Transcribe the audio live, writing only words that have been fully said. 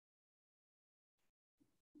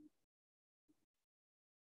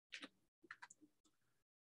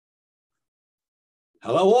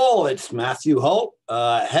Hello all, it's Matthew Holt,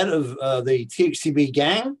 head of the THCB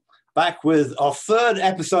gang, back with our third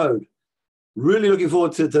episode. Really looking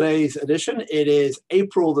forward to today's edition. It is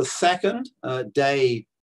April the 2nd, day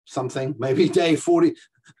something, maybe day 40,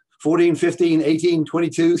 14, 15, 18,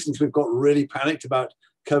 22, since we've got really panicked about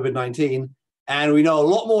COVID-19. And we know a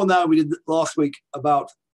lot more now than we did last week about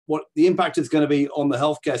what the impact is going to be on the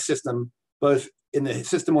healthcare system, both in the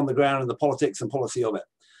system on the ground and the politics and policy of it.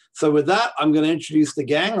 So with that, I'm going to introduce the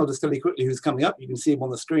gang. I'll just tell you quickly who's coming up. You can see him on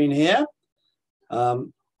the screen here.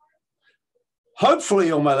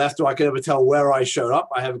 Hopefully on my left, I can ever tell where I showed up.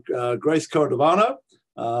 I have Grace Cordovano,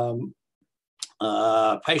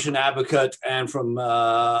 patient advocate, and from,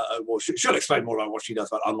 well, she'll explain more about what she does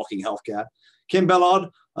about unlocking healthcare. Kim Bellard,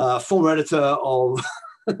 former editor of,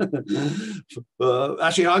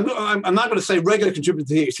 actually, I'm not going to say regular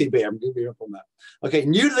contributor to THCB. I'm going to be up on that. Okay,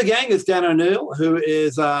 new to the gang is Dan O'Neill, who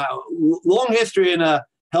is long history in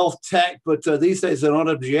health tech, but these days an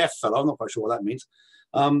RWF fellow. I'm not quite sure what that means.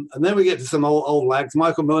 And then we get to some old lags.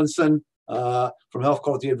 Michael Millinson from Health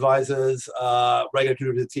Quality Advisors, regular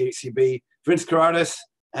contributor to THCB. Vince Karatis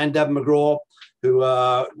and Deb McGraw, who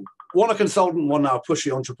one a consultant, one now a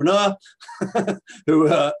pushy entrepreneur,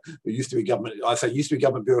 who used to be government. I say used to be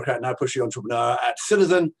government bureaucrat, now pushy entrepreneur at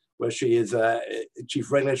Citizen, where she is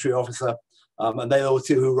chief regulatory officer. And they are the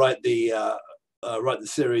two who write the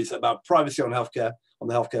series about privacy on healthcare, on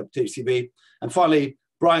the healthcare THCB. And finally,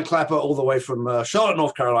 Brian Clapper, all the way from Charlotte,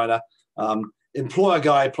 North Carolina, employer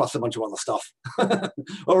guy, plus a bunch of other stuff.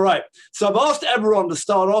 All right. So I've asked everyone to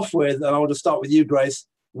start off with, and I want to start with you, Grace.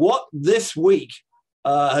 What this week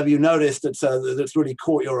have you noticed that's really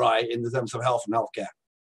caught your eye in terms of health and healthcare?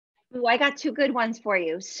 Ooh, I got two good ones for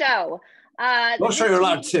you. So, not sure you're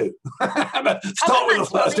allowed to. Start with the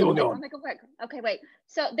first and we'll go on. Okay, wait.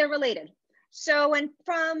 So they're related. So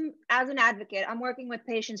as an advocate, I'm working with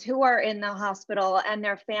patients who are in the hospital and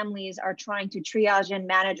their families are trying to triage and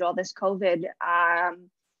manage all this COVID,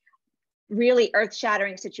 really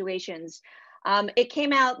earth-shattering situations. It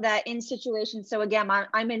came out that in situations, so again,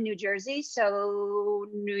 I'm in New Jersey, so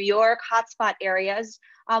New York, hotspot areas.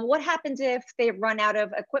 What happens if they run out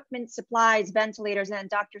of equipment, supplies, ventilators, and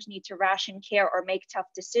doctors need to ration care or make tough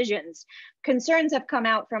decisions? Concerns have come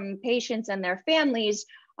out from patients and their families.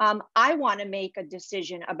 I want to make a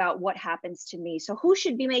decision about what happens to me. So who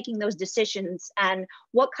should be making those decisions, and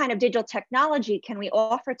what kind of digital technology can we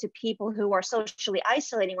offer to people who are socially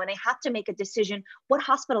isolating when they have to make a decision? What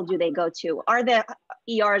hospital do they go to? Are the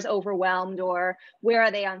ERs overwhelmed, or where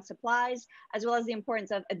are they on supplies, as well as the importance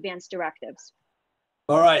of advanced directives?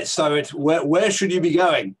 All right, so it's where should you be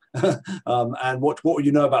going? And what would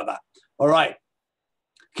you know about that? All right,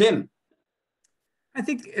 Kim. I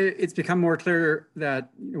think it's become more clear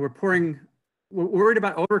that we're worried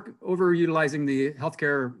about overutilizing the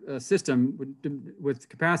healthcare system with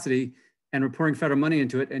capacity, and we're pouring federal money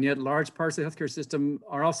into it. And yet large parts of the healthcare system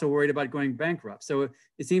are also worried about going bankrupt. So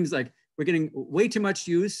it seems like we're getting way too much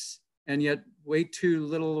use and yet way too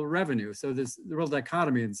little revenue. So there's the real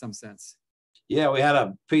dichotomy in some sense. Yeah, we had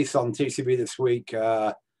a piece on TCB this week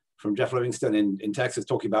from Jeff Livingston in Texas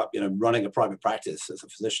talking about running a private practice as a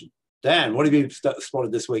physician. Dan, what have you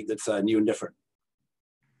spotted this week that's new and different?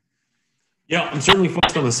 Yeah, I'm certainly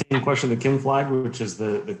focused on the same question that Kim flagged, which is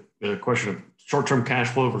the question of short-term cash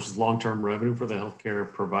flow versus long-term revenue for the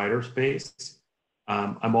healthcare provider space.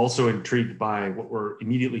 I'm also intrigued by what we're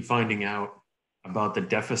immediately finding out about the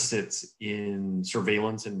deficits in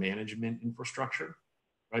surveillance and management infrastructure,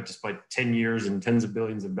 right? Despite 10 years and tens of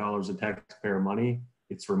billions of dollars of taxpayer money,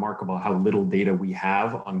 it's remarkable how little data we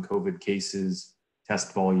have on COVID cases,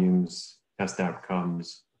 test volumes, test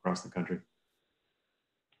outcomes across the country.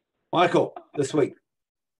 Michael, this week.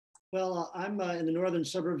 Well, I'm in the northern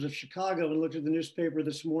suburbs of Chicago and looked at the newspaper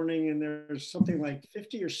this morning, and there's something like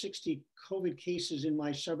 50 or 60 COVID cases in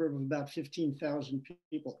my suburb of about 15,000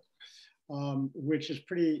 people, which is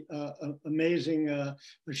pretty amazing,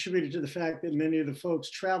 attributed to the fact that many of the folks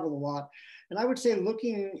travel a lot. And I would say,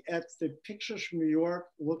 looking at the pictures from New York,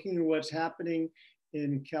 looking at what's happening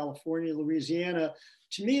in California, Louisiana,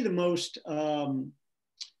 to me, the most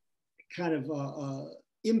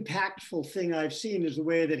impactful thing I've seen is the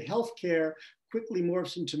way that healthcare quickly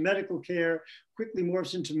morphs into medical care, quickly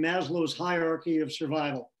morphs into Maslow's hierarchy of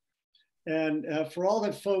survival. And for all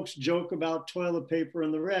that folks joke about toilet paper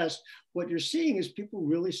and the rest, what you're seeing is people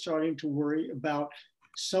really starting to worry about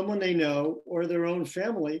someone they know or their own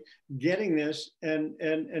family getting this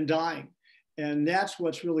and dying. And that's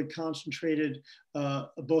what's really concentrated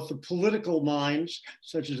both the political minds,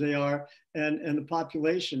 such as they are, and the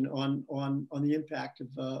population on the impact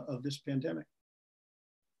of this pandemic.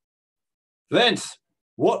 Vince,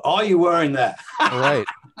 What are you wearing there? All right.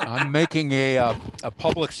 I'm making a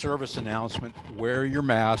public service announcement. Wear your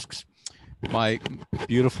masks. My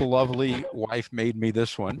beautiful, lovely wife made me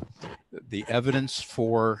this one. The evidence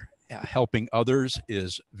for helping others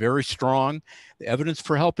is very strong. The evidence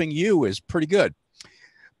for helping you is pretty good.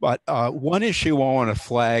 But one issue I want to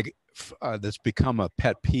flag that's become a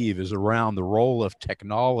pet peeve is around the role of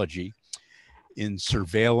technology in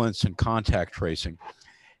surveillance and contact tracing.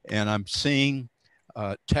 And I'm seeing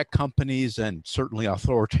tech companies and certainly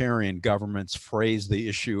authoritarian governments phrase the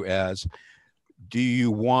issue as, do you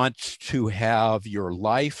want to have your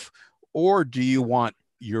life or do you want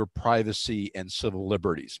your privacy and civil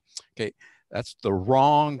liberties? Okay, that's the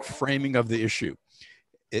wrong framing of the issue.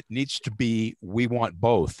 It needs to be, we want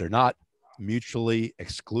both. They're not mutually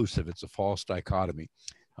exclusive. It's a false dichotomy.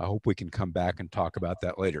 I hope we can come back and talk about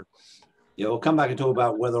that later. Yeah, we'll come back and talk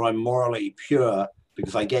about whether I'm morally pure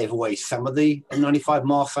because I gave away some of the N95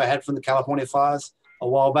 masks I had from the California fires a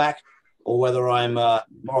while back, or whether I'm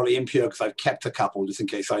morally impure because I've kept a couple just in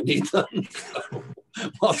case I need them. So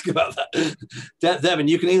we'll ask about that. Devin,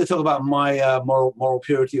 you can either talk about my moral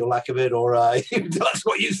purity or lack of it, or you can tell us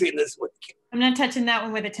what you've seen this week. I'm not touching that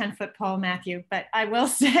one with a 10-foot pole, Matthew, but I will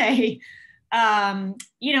say,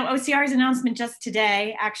 OCR's announcement just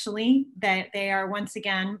today, actually, that they are once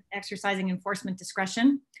again exercising enforcement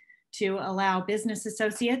discretion to allow business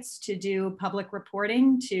associates to do public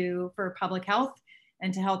reporting for public health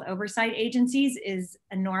and to health oversight agencies is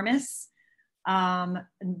enormous.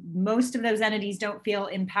 Most of those entities don't feel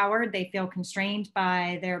empowered. They feel constrained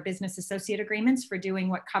by their business associate agreements for doing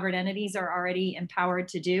what covered entities are already empowered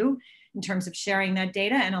to do in terms of sharing that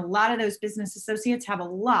data. And a lot of those business associates have a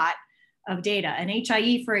lot of data. An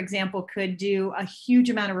HIE, for example, could do a huge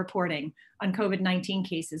amount of reporting on COVID-19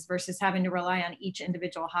 cases versus having to rely on each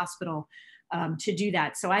individual hospital to do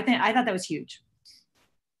that. So I thought that was huge.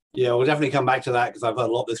 Yeah, we'll definitely come back to that because I've heard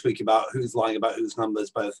a lot this week about who's lying about whose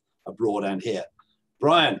numbers, both abroad and here.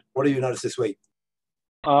 Brian, what have you noticed this week?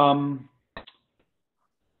 Well,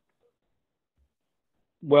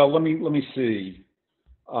 let me see.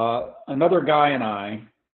 Another guy and I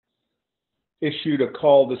issued a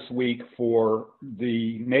call this week for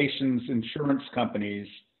the nation's insurance companies,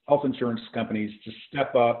 health insurance companies, to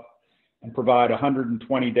step up and provide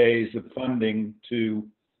 120 days of funding to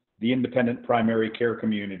the independent primary care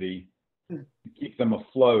community to keep them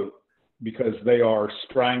afloat because they are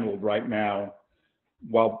strangled right now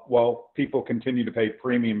while people continue to pay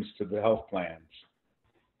premiums to the health plans.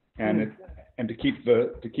 And to keep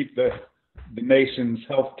the nation's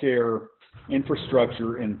healthcare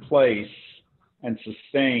infrastructure in place and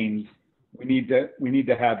sustained, we need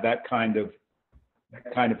to have that kind of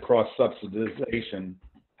cross subsidization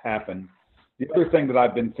happen. The other thing that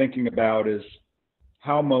I've been thinking about is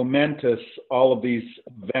how momentous all of these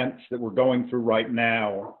events that we're going through right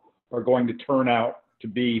now are going to turn out to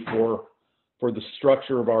be for the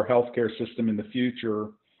structure of our healthcare system in the future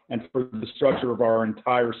and for the structure of our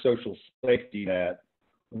entire social safety net.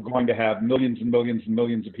 We're going to have millions and millions and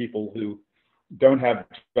millions of people who don't have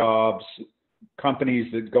jobs,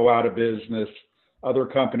 companies that go out of business, other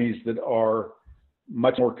companies that are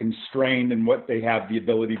much more constrained in what they have the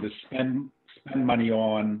ability to spend money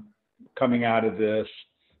on coming out of this.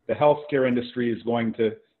 The healthcare industry is going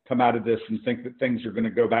to come out of this and think that things are going to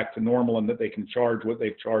go back to normal and that they can charge what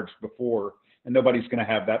they've charged before, and nobody's going to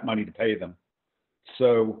have that money to pay them.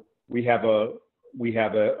 So we have a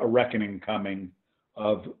reckoning coming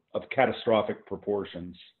of catastrophic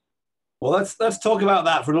proportions. Well, let's talk about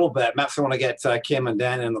that for a little bit. Perhaps I want to get Kim and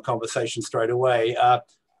Dan in the conversation straight away.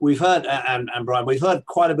 We've heard, and Brian, we've heard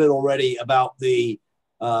quite a bit already about the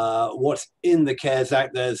what's in the CARES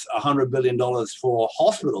Act. There's $100 billion for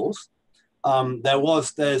hospitals.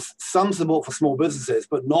 There's some support for small businesses,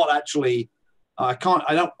 but not actually. I'm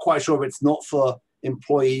not quite sure if it's not for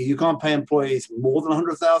employees. You can't pay employees more than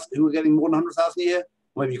 100,000 who are getting more than 100,000 a year.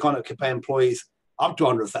 Maybe you can't pay employees up to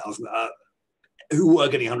 100,000 who were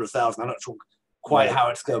getting 100,000. I'm not sure quite how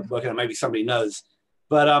it's going to work out. Maybe somebody knows,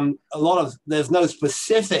 but there's no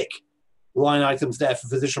specific line items there for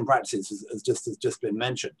physician practices, as just been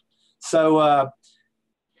mentioned. So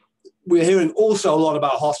we're hearing also a lot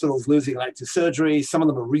about hospitals losing elective surgery. Some of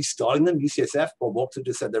them are restarting them. UCSF, Bob Walker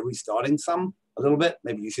just said they're restarting some a little bit.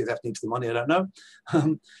 Maybe UCSF needs the money, I don't know.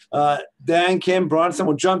 Dan, Kim, Brian,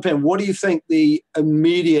 someone jump in. What do you think the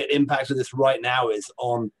immediate impact of this right now is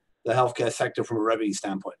on the healthcare sector from a revenue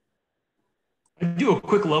standpoint? I do a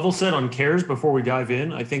quick level set on CARES before we dive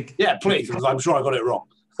in. I think. Yeah, please, because I'm sure I got it wrong.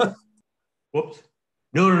 Whoops.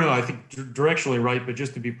 No. I think directionally right, but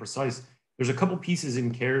just to be precise, there's a couple pieces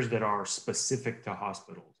in CARES that are specific to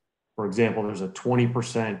hospitals. For example, there's a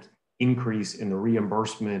 20% increase in the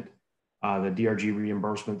reimbursement, the DRG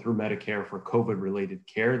reimbursement through Medicare for COVID-related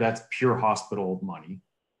care. That's pure hospital money,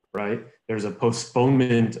 right? There's a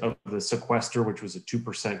postponement of the sequester, which was a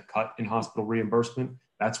 2% cut in hospital reimbursement.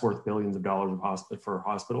 That's worth billions of dollars for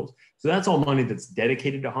hospitals. So that's all money that's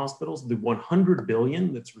dedicated to hospitals. The 100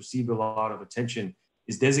 billion that's received a lot of attention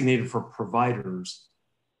is designated for providers.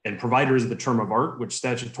 And provider is the term of art, which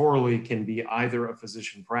statutorily can be either a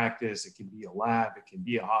physician practice, it can be a lab, it can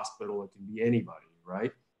be a hospital, it can be anybody,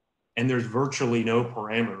 right? And there's virtually no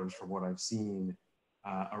parameters from what I've seen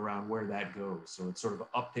around where that goes. So it's sort of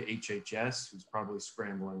up to HHS, who's probably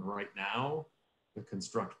scrambling right now to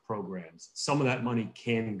construct programs. Some of that money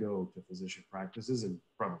can go to physician practices and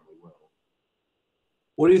probably will.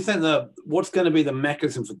 What do you think what's going to be the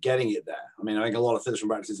mechanism for getting it there? I mean, I think a lot of physician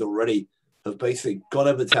practices already have basically got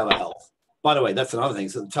over telehealth. By the way, that's another thing.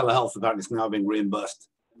 So the telehealth apparently is now being reimbursed,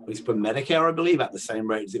 at least for Medicare, I believe, at the same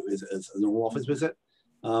rate as it was as a normal office visit.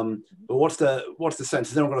 But what's the sense?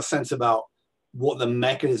 Has anyone got a sense about what the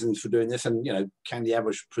mechanisms for doing this? And, you know, can the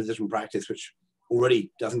average physician practice, which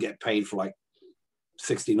already doesn't get paid for like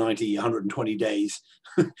 60, 90, 120 days,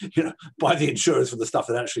 you know, by the insurers for the stuff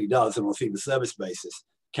that actually does and on a fee-for-service basis,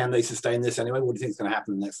 can they sustain this anyway? What do you think is going to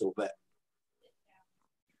happen in the next little bit?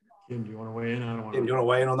 Kim, do you want to weigh in? I don't want Kim, do you want to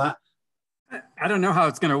weigh in on that? I don't know how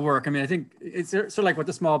it's going to work. I mean, I think it's sort of like with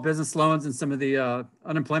the small business loans and some of the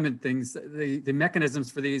unemployment things, the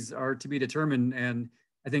mechanisms for these are to be determined. And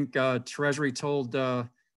I think Treasury told the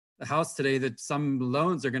House today that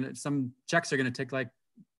some checks are going to take like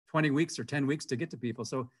 20 weeks or 10 weeks to get to people.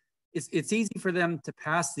 So it's easy for them to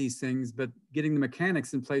pass these things, but getting the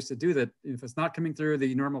mechanics in place to do that, if it's not coming through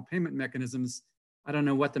the normal payment mechanisms, I don't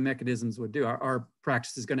know what the mechanisms would do. Our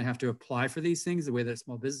practice is going to have to apply for these things the way that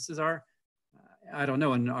small businesses are. I don't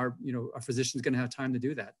know, and our physician's going to have time to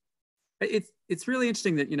do that. It's really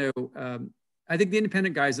interesting that I think the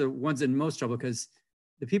independent guys are ones in most trouble because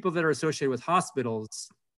the people that are associated with hospitals,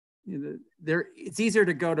 it's easier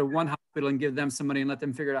to go to one hospital and give them some money and let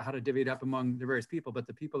them figure out how to divvy it up among the various people. But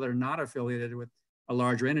the people that are not affiliated with a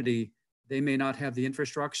larger entity, they may not have the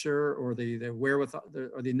infrastructure or the wherewithal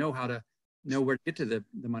or the know-how to know where to get to the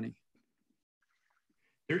money.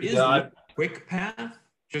 There is a quick path,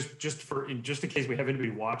 just in case we have anybody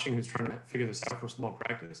watching who's trying to figure this out for small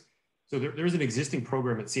practice. So there's an existing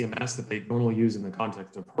program at CMS that they normally use in the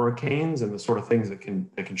context of hurricanes and the sort of things that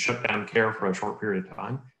can shut down care for a short period of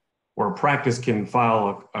time, where a practice can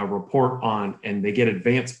file a report on, and they get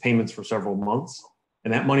advance payments for several months.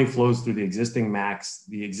 And that money flows through the existing MACs,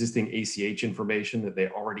 the existing ACH information that they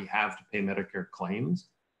already have to pay Medicare claims,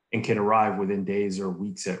 and can arrive within days or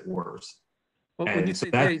weeks at worst. Well, and so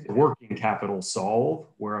that's a working capital solve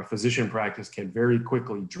where a physician practice can very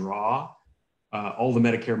quickly draw all the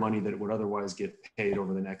Medicare money that would otherwise get paid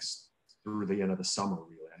over through the end of the summer,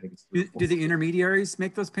 really. I think it's do the intermediaries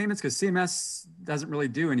make those payments? Because CMS doesn't really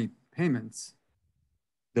do any payments.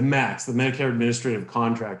 The MACs, the Medicare Administrative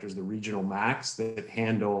Contractors, the regional MACs that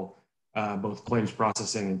handle both claims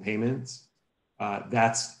processing and payments,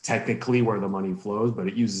 that's technically where the money flows, but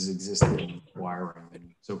it uses existing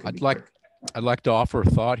wiring. So I'd like to offer a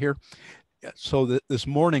thought here. So this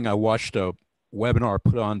morning I watched a webinar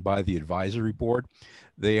put on by the advisory board.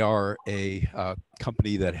 They are a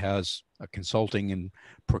company that has a consulting and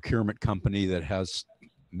procurement company that has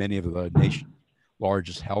many of the nation's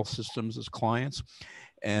largest health systems as clients.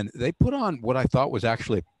 And they put on what I thought was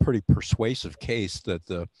actually a pretty persuasive case that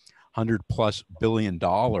the $100+ billion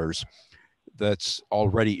that's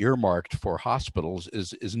already earmarked for hospitals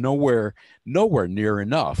is nowhere near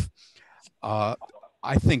enough. I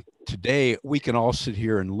think today we can all sit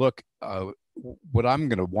here and look. What I'm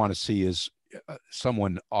going to want to see is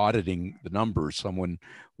someone auditing the numbers, someone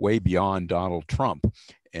way beyond Donald Trump.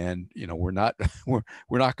 And we're not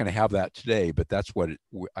going to have that today. But that's what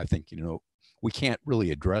I think. We can't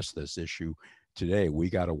really address this issue today. We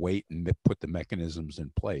got to wait and put the mechanisms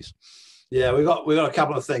in place. Yeah, we got a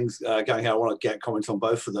couple of things going here. I want to get comments on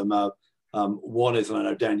both of them. One is, and I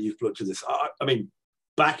know Dan, you've looked at this. I mean,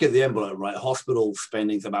 back at the envelope, right? Hospital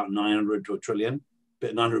spending is about 900 to a trillion,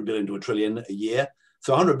 900 billion to a trillion a year.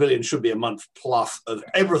 So 100 billion should be a month plus of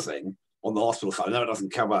everything on the hospital side. Now it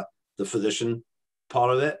doesn't cover the physician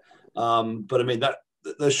part of it, but I mean that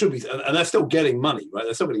there should be, and they're still getting money, right?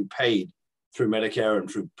 They're still getting paid through Medicare and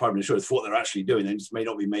through private insurance for what they're actually doing. They just may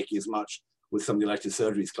not be making as much with some of the elective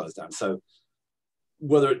surgeries closed down. So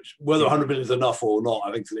whether 100 billion is enough or not,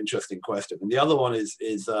 I think it's an interesting question. And the other one is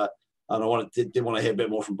and I did want to hear a bit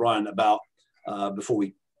more from Brian about before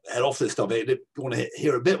we head off this topic. I did want to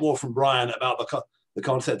hear a bit more from Brian about the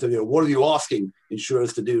concept of, what are you asking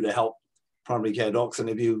insurers to do to help primary care docs, and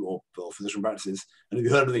or physician practices, and have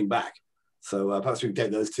you heard anything back? So perhaps we can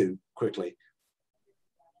take those two quickly.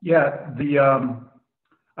 Yeah,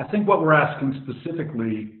 I think what we're asking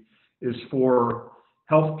specifically is for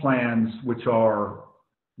health plans which are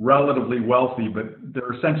relatively wealthy, but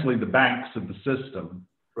they're essentially the banks of the system,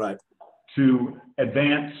 right, to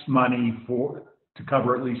advance money to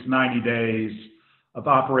cover at least 90 days of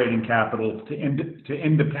operating capital to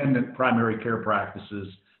independent primary care practices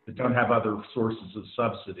that don't have other sources of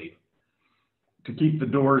subsidy, to keep the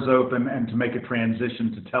doors open and to make a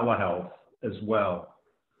transition to telehealth as well.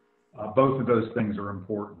 Both of those things are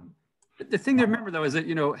important. The thing to remember, though, is that,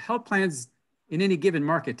 health plans in any given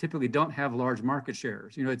market typically don't have large market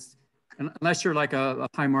shares. It's unless you're like a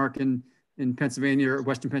Highmark in Pennsylvania or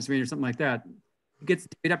Western Pennsylvania or something like that, it gets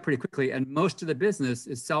made up pretty quickly. And most of the business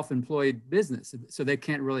is self-employed business, so they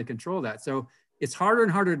can't really control that. So it's harder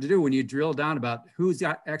and harder to do when you drill down about who's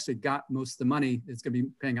actually got most of the money that's going to be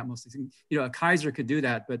paying out most of these things. A Kaiser could do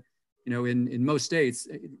that, but in most states,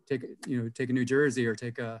 take a New Jersey or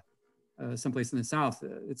take someplace in the South,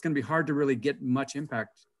 it's going to be hard to really get much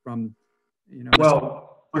impact from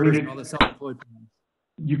well, all the self-employed plans.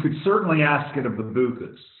 You could certainly ask it of the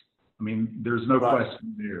BUCAs. There's no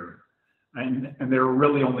question there. And there are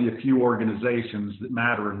really only a few organizations that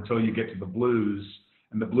matter until you get to the Blues,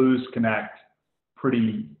 and the Blues connect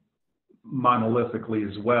pretty monolithically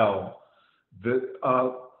as well.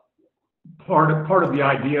 Part of the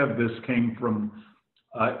idea of this came from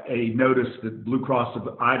a notice that Blue Cross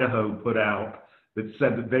of Idaho put out that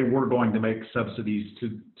said that they were going to make subsidies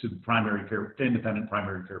to independent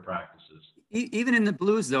primary care practices. Even in the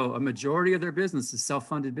Blues, though, a majority of their business is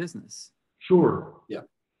self-funded business. Sure. Yeah.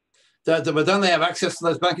 But don't they have access to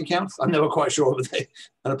those bank accounts? I'm never quite sure.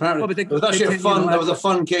 And apparently, there was actually there was a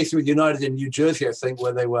fun case with United in New Jersey, I think,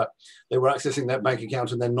 where they were accessing that bank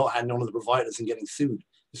account and then not handing on to the providers and getting sued.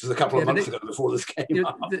 This was a couple of months ago before this came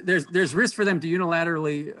up. There's risk for them to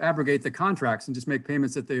unilaterally abrogate the contracts and just make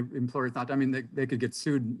payments that the employers not. They could get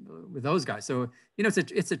sued with those guys. So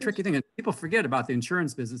it's a tricky thing, and people forget about the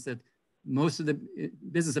insurance business, that most of the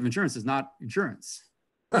business of insurance is not insurance.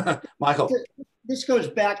 Michael. This goes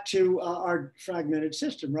back to our fragmented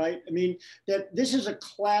system, right? That this is a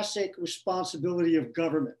classic responsibility of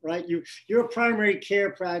government, right? You're a primary care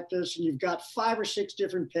practice and you've got 5 or 6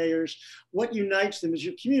 different payers. What unites them is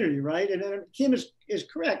your community, right? And Kim is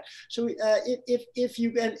correct. So if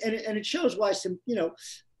you, and it shows why some,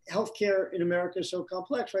 healthcare in America is so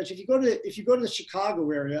complex, right? So if you go to the Chicago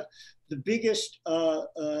area, the biggest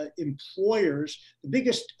employers, the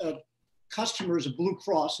biggest customers of Blue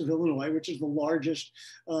Cross of Illinois, which is the largest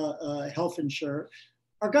health insurer,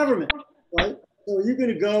 are government, right? So you're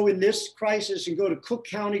going to go in this crisis and go to Cook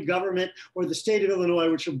County government or the state of Illinois,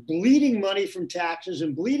 which are bleeding money from taxes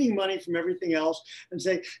and bleeding money from everything else, and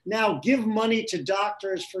say, now give money to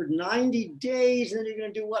doctors for 90 days, and then you're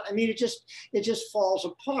going to do what? It just falls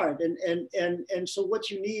apart. And so what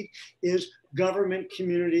you need is government,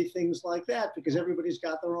 community, things like that, because everybody's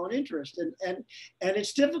got their own interest, and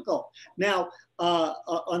it's difficult. Now,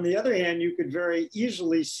 on the other hand, you could very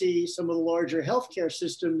easily see some of the larger healthcare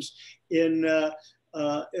systems in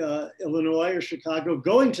Illinois or Chicago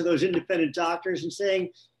going to those independent doctors and saying,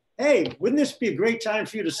 hey, wouldn't this be a great time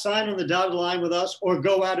for you to sign on the dotted line with us or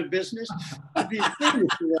go out of business? It'd be a thing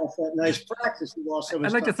if you lost that nice practice you lost so much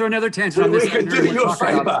I'd like time. to throw another tangent on this. We could do you a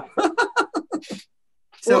favor.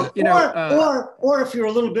 So, or if you're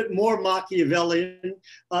a little bit more Machiavellian,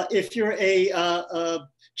 if you're a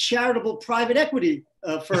charitable private equity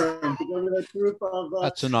firm, to go to that group of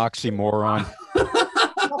that's an oxymoron.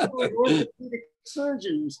 orthopedic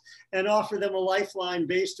surgeons and offer them a lifeline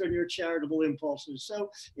based on your charitable impulses. So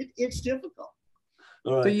it's difficult.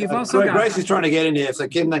 All right. So you've also got, Grace is trying to get in here. So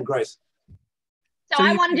Kim, then Grace. So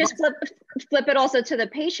I want to just flip it also to the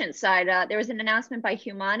patient side. There was an announcement by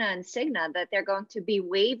Humana and Cigna that they're going to be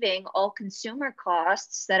waiving all consumer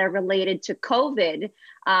costs that are related to COVID,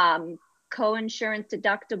 co-insurance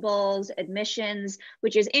deductibles, admissions,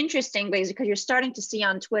 which is interesting because you're starting to see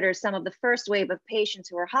on Twitter some of the first wave of patients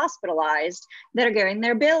who are hospitalized that are getting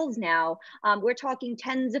their bills now. We're talking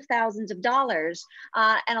tens of thousands of dollars.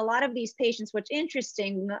 And a lot of these patients, what's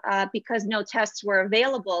interesting, because no tests were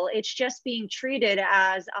available, it's just being treated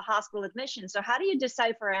as a hospital admission. So how do you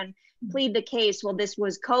decipher, and plead the case, well, this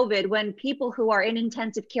was COVID, when people who are in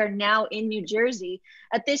intensive care now in New Jersey,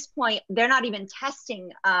 at this point, they're not even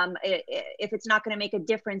testing if it's not going to make a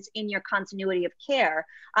difference in your continuity of care.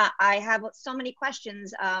 I have so many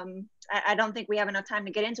questions. I don't think we have enough time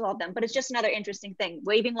to get into all of them, but it's just another interesting thing,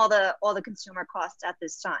 waiving all the consumer costs at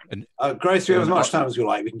this time. And Grace, we have as much time as we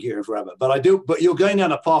like. We can keep it forever. But you're going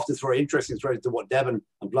down a path that's very interesting. It's related to what Devin,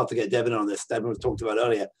 I'd love to get Devin on this. Devin was talked about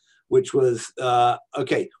earlier, which was,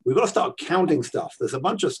 okay, we've got to start counting stuff. There's a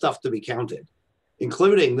bunch of stuff to be counted,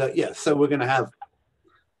 including that, yeah, so we're going to have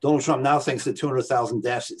Donald Trump now thinks that 200,000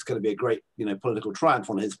 deaths, it's going to be a great, political triumph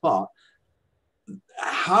on his part.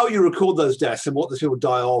 How you record those deaths and what those people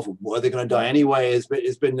die of, or are they going to die anyway, has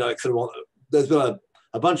been like sort of, there's been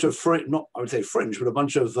a bunch of not I would say fringe, but a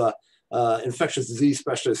bunch of infectious disease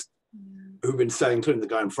specialists who've been saying, including the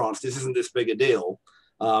guy in France, this isn't this big a deal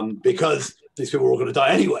because these people are all going to die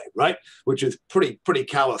anyway, right? Which is pretty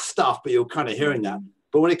callous stuff, but you're kind of hearing that.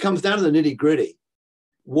 But when it comes down to the nitty gritty,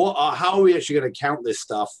 how are we actually going to count this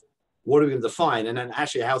stuff? What are we going to define? And then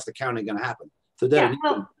actually, how's the counting going to happen? So Devin,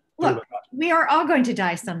 look, we are all going to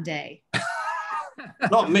die someday.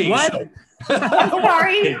 Not me. What? So. I'm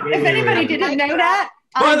sorry if anybody didn't know that.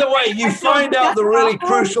 By the way, you find out the really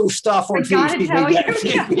crucial stuff on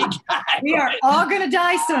THCB. We are all going to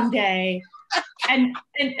die someday. And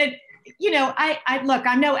I look,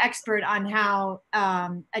 I'm no expert on how,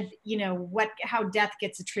 how death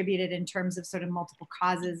gets attributed in terms of sort of multiple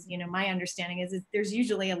causes. My understanding is there's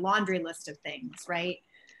usually a laundry list of things, right?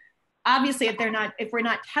 Obviously, if we're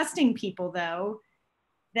not testing people though,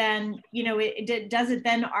 then, does it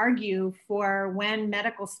then argue for when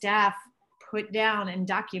medical staff put down and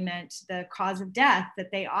document the cause of death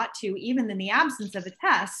that they ought to, even in the absence of a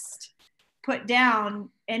test, put down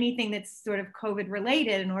anything that's sort of COVID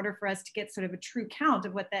related in order for us to get sort of a true count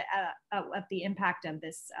of what the impact of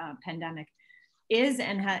this pandemic is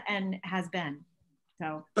and has been.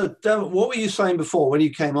 So, but what were you saying before when you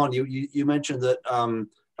came on? You mentioned that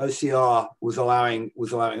OCR was allowing.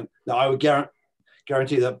 Now I would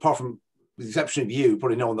guarantee that, apart from the exception of you,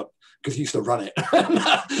 probably no one because you used to run it.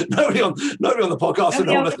 nobody on the podcast and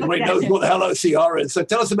no one listening knows what the hell OCR is. So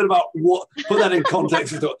tell us a bit about put that in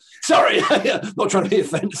context. Sorry, not trying to be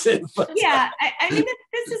offensive. But. Yeah, I mean,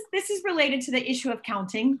 this is related to the issue of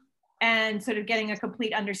counting and sort of getting a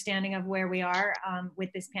complete understanding of where we are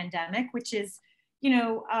with this pandemic, which is,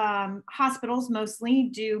 hospitals mostly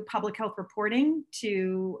do public health reporting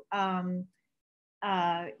to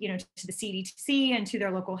to the CDC and to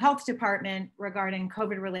their local health department regarding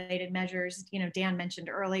COVID-related measures. Dan mentioned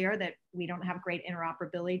earlier that we don't have great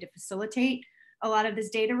interoperability to facilitate a lot of this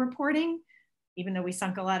data reporting, even though we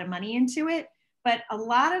sunk a lot of money into it. But a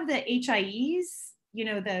lot of the HIEs,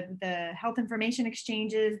 the health information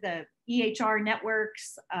exchanges, the EHR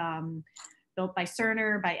networks built by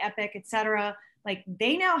Cerner, by Epic, et cetera, like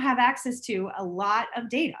they now have access to a lot of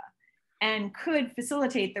data and could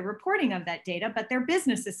facilitate the reporting of that data, but they're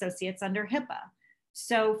business associates under HIPAA.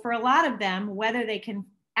 So for a lot of them, whether they can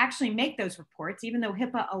actually make those reports, even though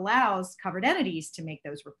HIPAA allows covered entities to make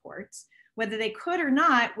those reports, whether they could or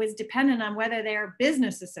not was dependent on whether their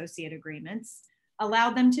business associate agreements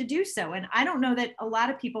allowed them to do so. And I don't know that a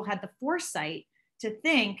lot of people had the foresight to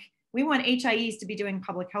think, we want HIEs to be doing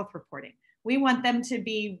public health reporting. We want them to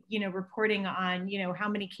be, reporting on, how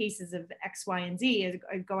many cases of X, Y, and Z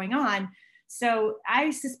are going on. So I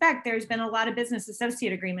suspect there's been a lot of business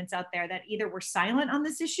associate agreements out there that either were silent on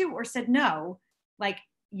this issue or said, no, like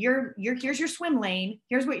here's your swim lane.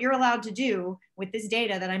 Here's what you're allowed to do with this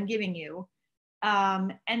data that I'm giving you.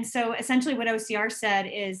 And so essentially what OCR said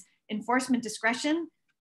is enforcement discretion.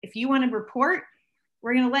 If you want to report,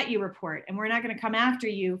 we're going to let you report, and we're not going to come after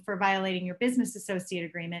you for violating your business associate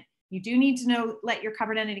agreement. You do need to let your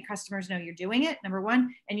covered entity customers know you're doing it, number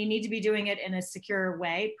one, and you need to be doing it in a secure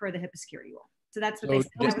way per the HIPAA security rule. So that's what they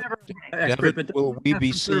said. Will we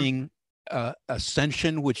be seeing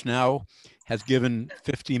Ascension, which now has given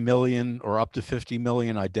 50 million or up to 50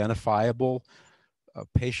 million identifiable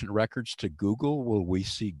patient records to Google? Will we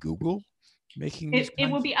see Google making these it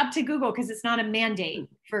will be up to Google, because it's not a mandate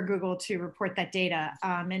for Google to report that data,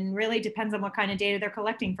 and really depends on what kind of data they're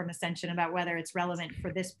collecting from Ascension about whether it's relevant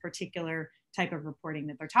for this particular type of reporting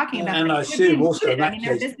that they're talking about. And I assume also in that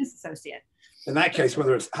they're a business associate. In that case,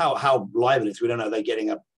 whether it's how live it is, we don't know. They're getting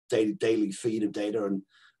a daily feed of data, and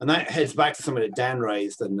that heads back to something that Dan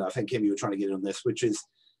raised, and I think Kim, you were trying to get on this, which is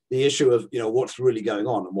the issue of what's really going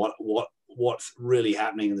on and what's really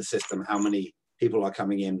happening in the system. How many people are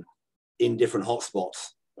coming in different hotspots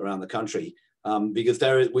around the country, because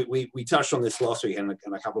we touched on this last week and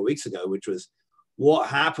a couple of weeks ago, which was what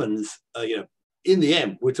happens. in the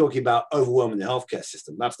end, we're talking about overwhelming the healthcare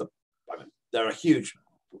system. There are huge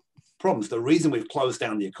problems. The reason we've closed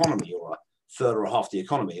down the economy, or a third or half the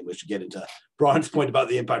economy, and we should get into Brian's point about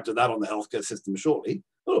the impact of that on the healthcare system shortly.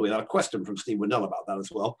 Well, we had a question from Steve Wendell about that as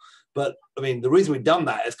well. But I mean, the reason we've done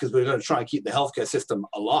that is because we're going to try and keep the healthcare system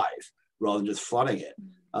alive rather than just flooding it.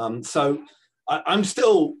 So I'm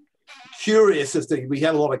still curious as to, we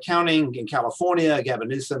had a lot of counting in California. Gavin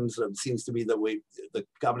Newsom seems to be the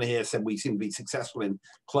governor here said we seem to be successful in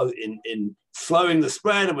slowing the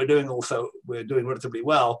spread, and we're doing relatively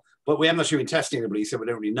well, but we haven't actually been testing anybody, so we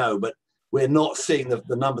don't really know. But we're not seeing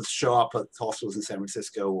the numbers show up at hospitals in San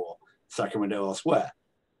Francisco or Sacramento or elsewhere.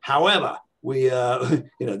 However, there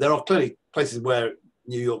are clearly places where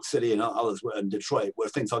New York City and others, and Detroit, where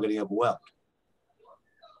things are getting overwhelmed.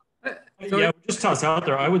 Yeah, just toss out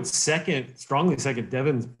there. I would strongly second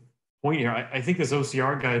Devin's point here. I think this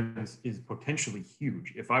OCR guidance is potentially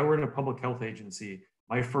huge. If I were in a public health agency,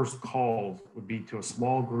 my first call would be to a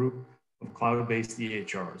small group of cloud-based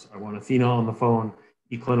EHRs. I want Athena on the phone,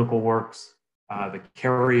 eClinicalWorks, the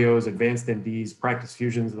Carios, Advanced MDs, Practice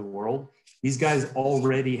Fusions of the world. These guys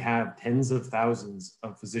already have tens of thousands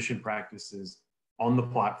of physician practices on the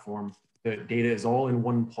platform. The data is all in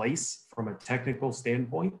one place from a technical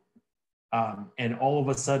standpoint. And all of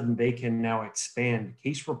a sudden, they can now expand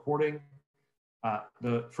case reporting,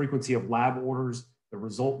 the frequency of lab orders,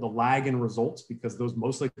 the lag in results, because those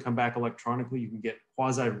mostly come back electronically. You can get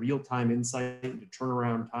quasi real-time insight into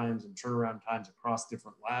turnaround times across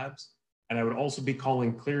different labs. And I would also be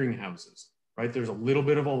calling clearinghouses, right? There's a little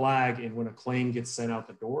bit of a lag in when a claim gets sent out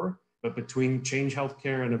the door, but between Change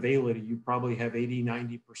Healthcare and Availity, you probably have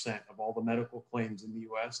 80–90% of all the medical claims in the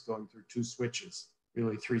US going through 2 switches.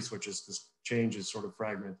 Really 3 switches, because Change is sort of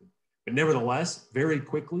fragmented. But nevertheless, very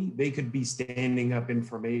quickly, they could be standing up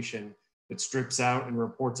information that strips out and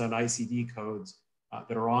reports on ICD codes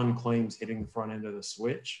that are on claims hitting the front end of the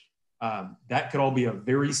switch. That could all be a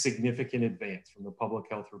very significant advance from the public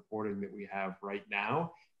health reporting that we have right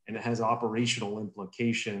now. And it has operational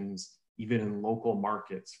implications even in local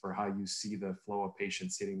markets for how you see the flow of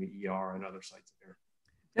patients hitting the ER and other sites of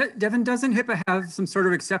care. Devin, doesn't HIPAA have some sort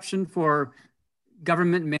of exception for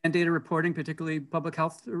government mandated reporting, particularly public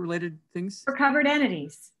health related things? For covered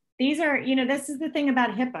entities. These are, this is the thing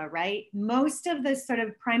about HIPAA, right? Most of the sort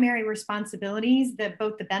of primary responsibilities,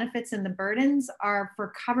 both the benefits and the burdens, are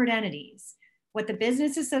for covered entities. What the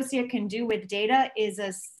business associate can do with data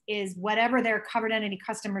is whatever their covered entity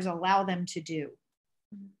customers allow them to do.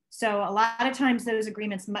 So a lot of times those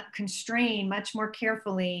agreements constrain much more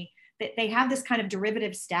carefully that they have this kind of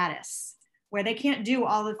derivative status, where they can't do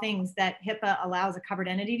all the things that HIPAA allows a covered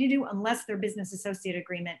entity to do unless their business associate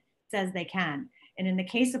agreement says they can. And in the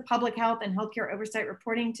case of public health and healthcare oversight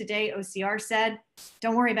reporting today, OCR said,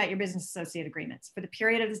 don't worry about your business associate agreements. For the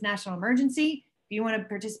period of this national emergency, if you want to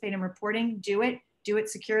participate in reporting, do it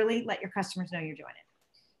securely, let your customers know you're doing it.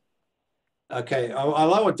 Okay, I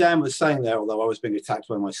like what Dan was saying there, although I was being attacked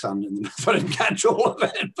by my son and I didn't catch all of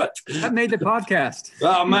it. But that made the podcast.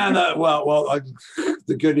 Oh man,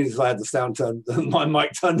 the good news is I had the sound turned, my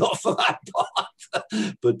mic turned off for that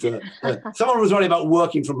part. But someone was writing about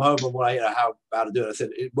working from home and how to do it. I said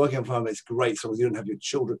working from home is great, so you don't have your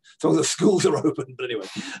children, so the schools are open. But anyway,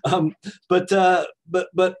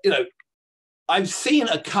 but I've seen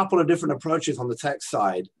a couple of different approaches on the tech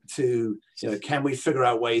side to, can we figure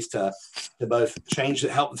out ways to both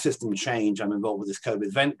help the system change? I'm involved with this COVID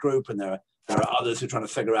event group, and there are others who are trying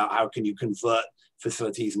to figure out how can you convert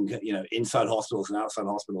facilities and, inside hospitals and outside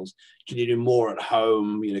hospitals. Can you do more at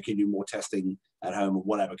home? Can you do more testing at home or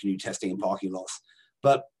whatever? Can you do testing in parking lots?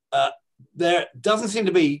 But there doesn't seem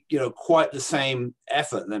to be, quite the same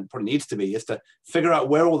effort that probably needs to be, is to figure out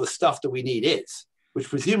where all the stuff that we need is, which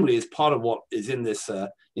presumably is part of what is in this,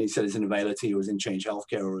 you said it's in Availity or is in Change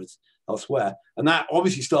Healthcare or is elsewhere. And that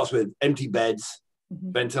obviously starts with empty beds,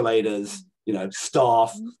 ventilators,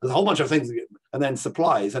 staff, there's a whole bunch of things, and then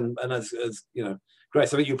supplies. And as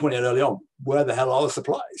Grace, I think you pointed out early on, where the hell are the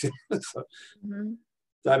supplies?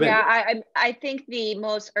 I think the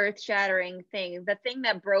most earth-shattering thing, the thing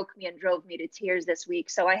that broke me and drove me to tears this week.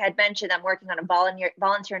 So I had mentioned I'm working on a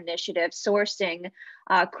volunteer initiative sourcing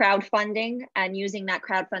crowdfunding and using that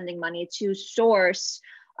crowdfunding money to source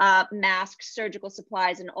masks, surgical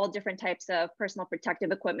supplies, and all different types of personal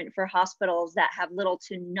protective equipment for hospitals that have little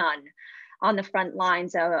to none on the front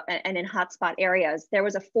lines and in hotspot areas. There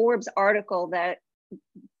was a Forbes article that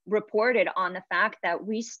reported on the fact that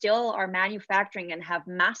we still are manufacturing and have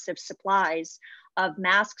massive supplies of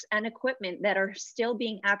masks and equipment that are still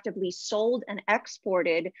being actively sold and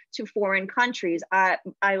exported to foreign countries.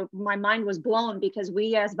 My mind was blown because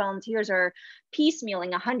we as volunteers are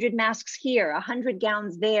piecemealing 100 masks here, 100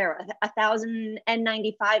 gowns there, 1,000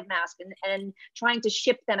 N95 masks, and trying to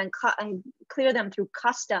ship them and clear them through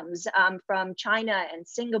customs from China and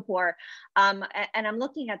Singapore. And I'm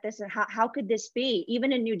looking at this and how could this be?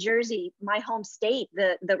 Even in New Jersey, my home state,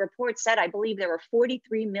 the report said, I believe there were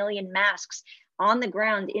 43 million masks on the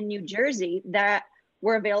ground in New Jersey that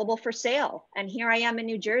were available for sale. And here I am in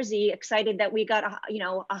New Jersey, excited that we got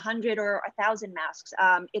 100 or 1,000 masks.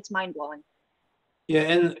 It's mind blowing. Yeah,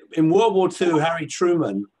 and in World War II, Harry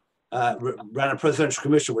Truman ran a presidential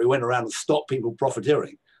commission where he went around and stopped people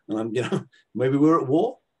profiteering. And maybe we were at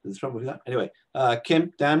war. There's trouble with that. Anyway,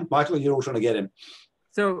 Kim, Dan, Michael, you're all trying to get in.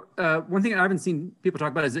 So one thing I haven't seen people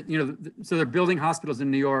talk about is that, so they're building hospitals in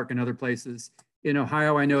New York and other places. In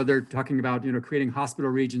Ohio, I know they're talking about, creating hospital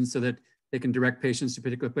regions so that they can direct patients to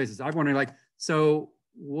particular places. I'm wondering, so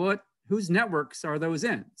whose networks are those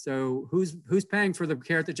in? So who's paying for the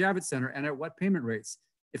care at the Javits Center and at what payment rates?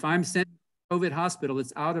 If I'm sent to a COVID hospital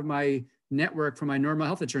that's out of my network for my normal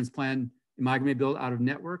health insurance plan, am I going to be billed out of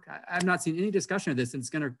network? I've not seen any discussion of this, and it's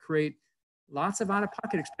going to create lots of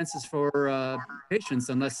out-of-pocket expenses for patients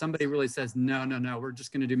unless somebody really says, no, we're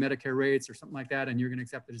just going to do Medicare rates or something like that, and you're going to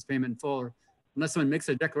accept it as payment in full. Or unless someone makes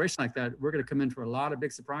a declaration like that, we're going to come in for a lot of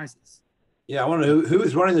big surprises. Yeah, I wonder who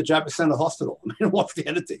is running the Javits Center Hospital. I mean, what's the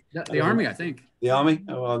entity? The Army, I think. The Army?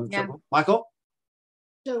 Yeah. Michael?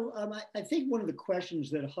 So I think one of the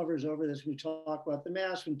questions that hovers over this when we talk about the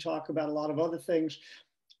mask and talk about a lot of other things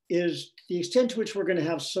is the extent to which we're going to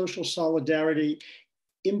have social solidarity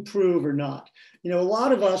improve or not. A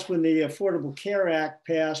lot of us, when the Affordable Care Act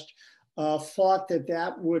passed, thought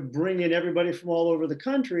that would bring in everybody from all over the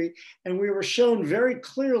country. And we were shown very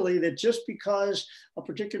clearly that just because a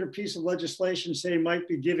particular piece of legislation, say, might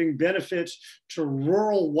be giving benefits to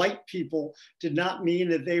rural white people did not mean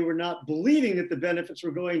that they were not believing that the benefits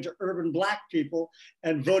were going to urban Black people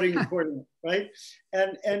and voting accordingly, right?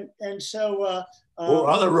 And so or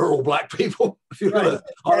other rural Black people. If you read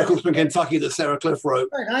articles from Kentucky that Sarah Cliff wrote.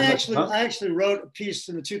 Right. I actually wrote a piece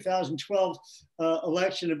in the 2012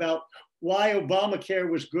 election about why Obamacare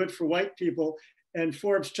was good for white people, and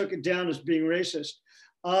Forbes took it down as being racist.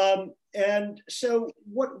 And so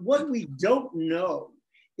what we don't know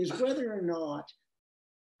is whether or not,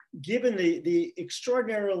 given the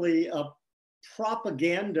extraordinarily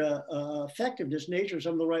propaganda effectiveness nature of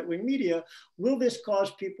some of the right-wing media, will this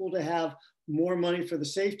cause people to have more money for the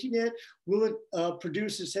safety net? Will it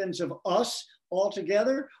produce a sense of us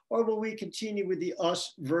altogether, or will we continue with the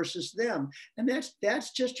us versus them? And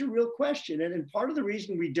that's just a real question. And part of the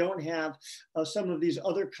reason we don't have some of these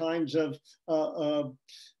other kinds of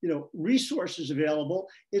resources available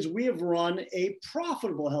is we have run a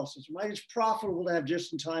profitable health system, right? It's profitable to have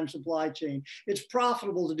just-in-time supply chain. It's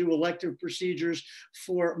profitable to do elective procedures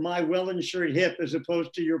for my well-insured hip as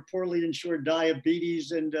opposed to your poorly insured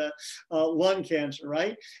diabetes and lung cancer,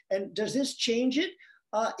 right? And does this change it?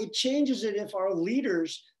 It changes it if our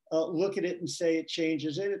leaders look at it and say it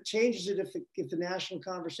changes it. It changes it if the national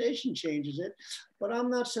conversation changes it. But I'm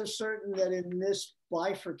not so certain that in this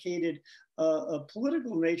bifurcated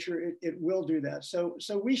political nature, it will do that. So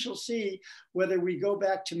we shall see whether we go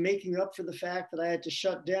back to making up for the fact that I had to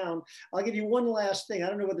shut down. I'll give you one last thing. I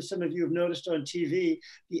don't know whether some of you have noticed on TV,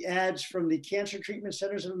 the ads from the Cancer Treatment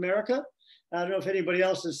Centers of America. I don't know if anybody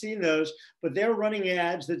else has seen those, but they're running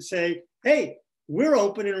ads that say, hey, we're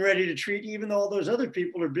open and ready to treat even though all those other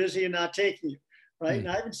people are busy and not taking you, right? And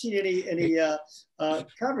I haven't seen any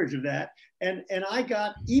coverage of that. And I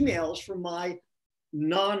got emails from my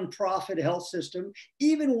nonprofit health system.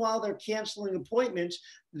 Even while they're canceling appointments,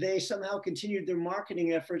 they somehow continued their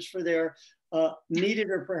marketing efforts for their needed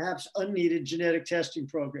or perhaps unneeded genetic testing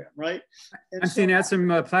program, right? And I'm seeing ads from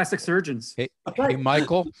plastic surgeons. Hey,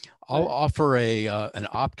 Michael, I'll offer an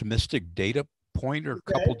optimistic data point or a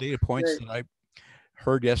couple data points that I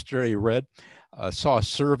heard yesterday, read. Saw a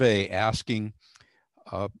survey asking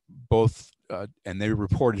both, and they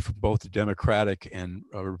reported from both the Democratic and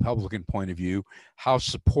Republican point of view, how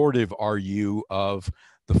supportive are you of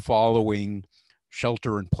the following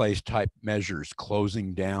shelter-in-place type measures,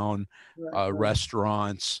 closing down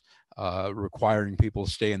restaurants, requiring people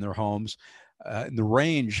to stay in their homes? In the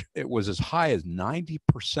range, it was as high as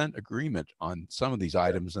 90% agreement on some of these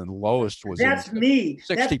items, and the lowest was that's me.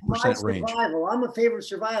 60% range. Survival. I'm a favor of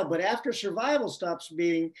survival, but after survival stops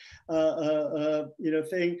being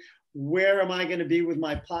thing, where am I going to be with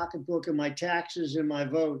my pocketbook and my taxes and my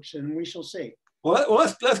votes? And we shall see.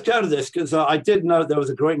 Let's go to this, because I did know there was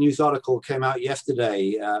a great news article came out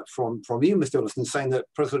yesterday from you, Mr. Wilson, saying that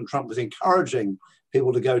President Trump was encouraging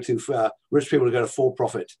people to go to rich people to go to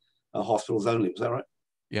for-profit hospitals only. Was that right?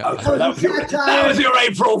 Yeah. Oh, sorry, that was your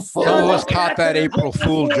April Fool. Some of us caught that April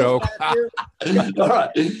Fool joke. All right.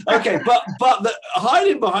 Okay, but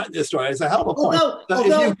hiding behind this story is a hell of a point.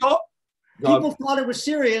 Although people thought it was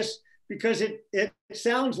serious because it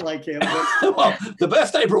sounds like him. Well, the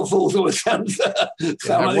best April Fools always sound It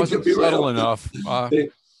wasn't subtle enough.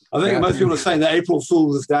 I think most people are saying that April Fool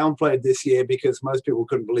was downplayed this year because most people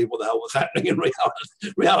couldn't believe what the hell was happening in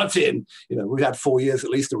reality. And, we've had 4 years at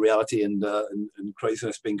least of reality and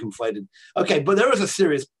craziness being conflated. Okay, but there is a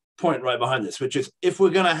serious point right behind this, which is if we're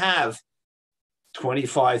going to have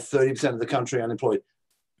 25, 30% of the country unemployed,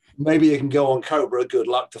 maybe you can go on Cobra, good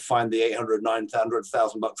luck to find the 800,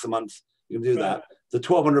 900,000 bucks a month. You can do that. The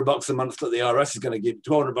 $1,200 a month that the IRS is going to give,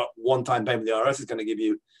 $1,200 one-time payment the IRS is going to give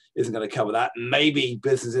you isn't going to cover that. Maybe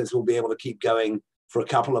businesses will be able to keep going for a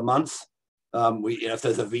couple of months. If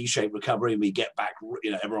there's a V-shaped recovery and we get back,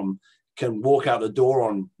 everyone can walk out the door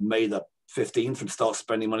on May the 15th and start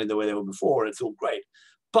spending money the way they were before. It's all great.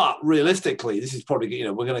 But realistically, this is probably,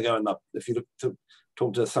 we're going to go in the, if you look to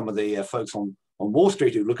talk to some of the folks on Wall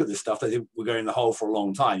Street who look at this stuff, they think we're going in the hole for a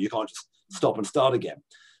long time. You can't just stop and start again.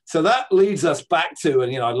 So that leads us back to,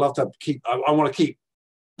 and I'd love to I want to keep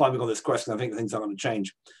bumping on this question. I think things are going to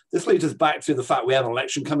change. This leads us back to the fact we have an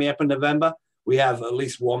election coming up in November. We have at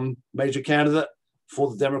least one major candidate for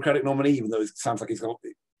the Democratic nominee, even though it sounds like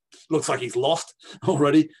looks like he's lost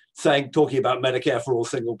already, talking about Medicare for all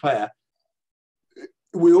single payer.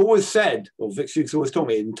 We always said, or Vic Fuchs always told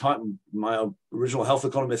me, my original health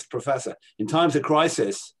economist professor, in times of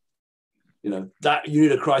crisis, that you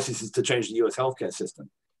need a crisis is to change the US healthcare system.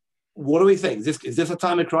 What do we think? Is this a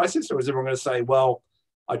time of crisis, or is everyone going to say, well,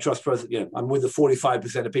 I trust President, I'm with the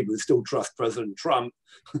 45% of people who still trust President Trump,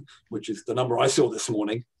 which is the number I saw this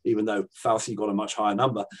morning, even though Fauci got a much higher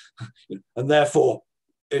number. And therefore,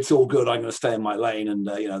 it's all good. I'm going to stay in my lane. And,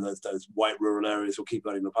 those white rural areas will keep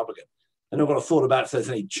voting Republican. And I've got a thought about if there's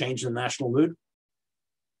any change in the national mood.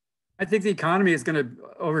 I think the economy is going to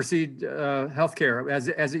oversee healthcare as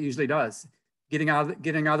it usually does. Getting out of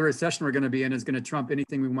the recession we're going to be in is going to trump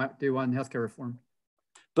anything we might do on healthcare reform.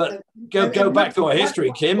 But go back to our history,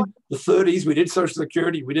 Kim. The 30s, we did Social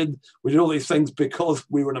Security. We did all these things because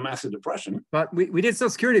we were in a massive depression. But we did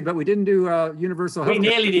Social Security, but we didn't do universal health care. We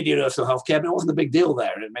nearly did universal health care, but it wasn't a big deal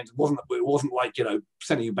there. It wasn't like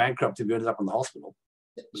sending you bankrupt if you ended up in the hospital.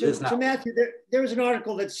 So Matthew, there was an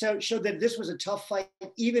article that showed that this was a tough fight,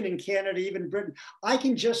 even in Canada, even in Britain. I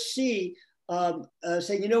can just see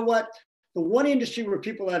saying, you know what? The one industry where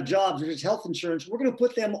people have jobs, which is health insurance, we're going to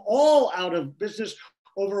put them all out of business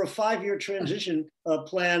over a 5-year transition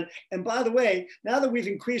plan. And by the way, now that we've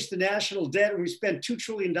increased the national debt and we spent $2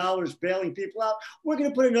 trillion bailing people out, we're going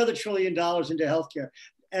to put another $1 trillion into healthcare.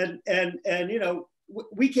 And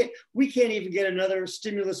we can't even get another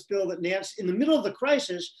stimulus bill that in the middle of the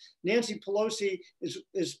crisis, Nancy Pelosi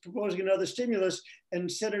is proposing another stimulus and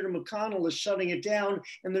Senator McConnell is shutting it down.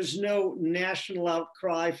 And there's no national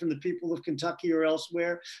outcry from the people of Kentucky or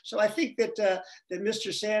elsewhere. So I think that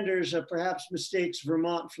Mr. Sanders perhaps mistakes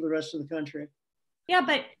Vermont for the rest of the country. Yeah,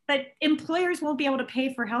 but employers won't be able to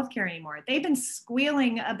pay for healthcare anymore. They've been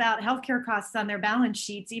squealing about healthcare costs on their balance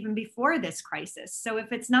sheets even before this crisis. So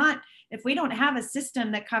if we don't have a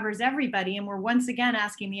system that covers everybody, and we're once again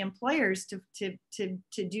asking the employers to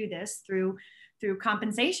do this through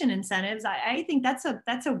compensation incentives, I think that's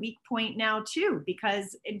a weak point now too,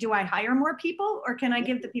 because do I hire more people or can I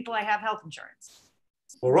give the people I have health insurance?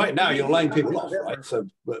 Well, right now you're laying people off, right? So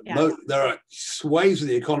there are waves of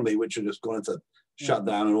the economy which are just going to shut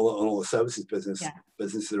down and all the services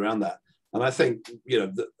businesses around that. And I think,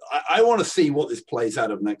 I want to see what this plays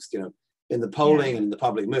out of next, in the polling and in the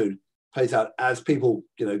public mood, plays out as people,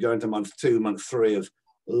 go into month 2, month 3 of,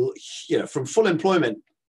 from full employment,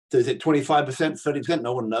 is it 25%, 30%?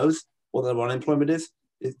 No one knows what the unemployment is.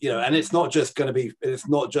 And it's not just going to be,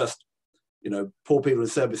 poor people in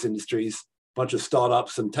service industries, bunch of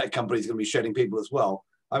startups and tech companies going to be shedding people as well.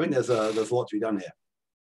 I think there's a lot to be done here.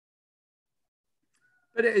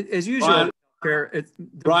 But as usual,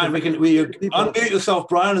 Brian, we unmute yourself,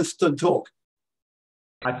 Brian, and talk.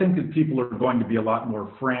 I think that people are going to be a lot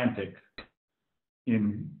more frantic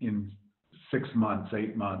in 6 months,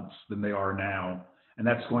 8 months than they are now, and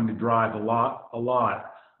that's going to drive a lot.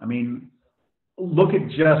 I mean, look at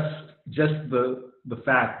just the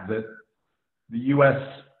fact that the U.S.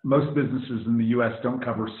 most businesses in the U.S. don't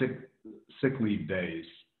cover sick leave days.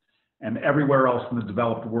 And everywhere else in the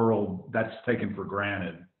developed world, that's taken for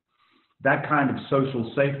granted. that kind of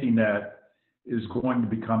social safety net is going to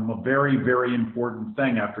become a very, very important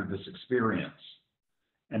thing after this experience.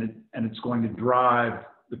 And it's going to drive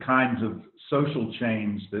the kinds of social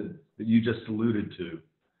change that you just alluded to.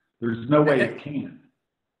 There's no way it can.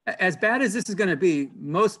 As bad as this is going to be,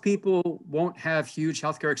 most people won't have huge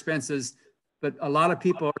healthcare expenses, but a lot of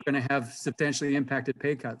people are going to have substantially impacted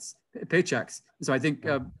paychecks. So I think,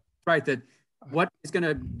 right, that what is going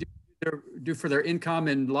to do for their income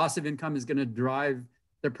and loss of income is going to drive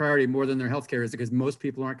their priority more than their healthcare is, because most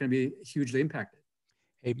people aren't going to be hugely impacted.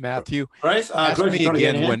 Hey, Matthew, Grace, ask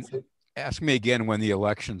me again when the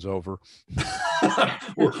election's over.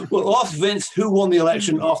 We'll ask Vince who won the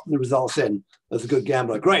election after the results in. That's a good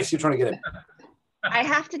gambler. Grace, you're trying to get in. I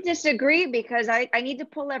have to disagree because I need to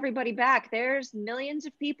pull everybody back. There's millions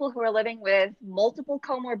of people who are living with multiple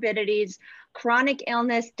comorbidities, chronic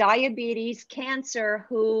illness, diabetes, cancer,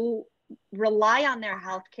 who rely on their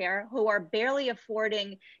health care, who are barely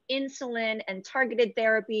affording insulin and targeted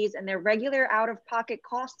therapies and their regular out-of-pocket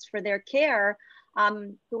costs for their care,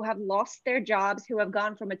 who have lost their jobs, who have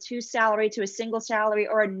gone from a 2-salary to a single salary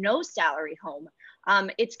or a no salary home.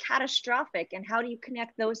 It's catastrophic. And how do you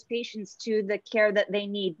connect those patients to the care that they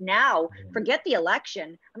need now? Forget the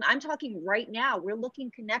election. I'm talking right now. We're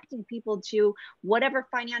connecting people to whatever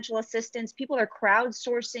financial assistance. People are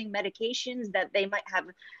crowdsourcing medications that they might have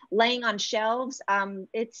laying on shelves.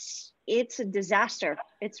 It's a disaster.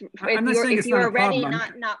 If you're already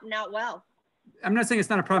not well. I'm not saying it's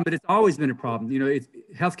not a problem, but it's always been a problem.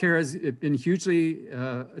 Healthcare has been hugely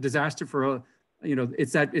a disaster for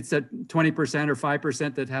it's that 20% or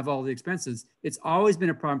 5% that have all the expenses. It's always been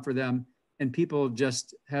a problem for them, and people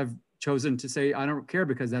just have chosen to say, I don't care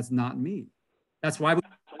because that's not me. That's why we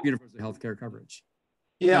have universal healthcare coverage.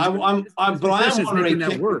 Yeah, but I'm wondering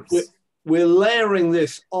that works. We're layering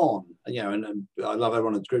this on, and I love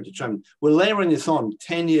everyone in the group to chime in. We're layering this on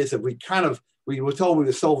 10 years of we were told we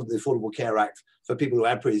were solving the Affordable Care Act for people who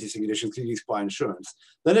had pre-existing conditions used by insurance.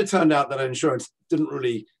 Then it turned out that insurance didn't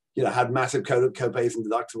really, had massive co-pays and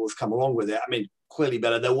deductibles come along with it. I mean, clearly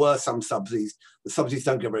better. There were some subsidies. The subsidies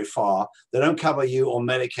don't go very far. They don't cover you on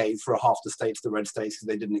Medicaid for half the states, the red states, because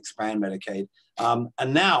they didn't expand Medicaid.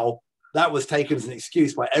 And now that was taken as an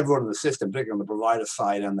excuse by everyone in the system, particularly on the provider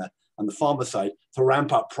side and the pharma side, to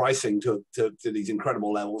ramp up pricing to these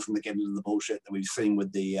incredible levels and to get into the bullshit that we've seen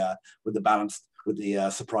with the balanced, with the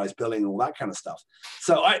surprise billing and all that kind of stuff.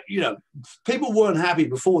 So people weren't happy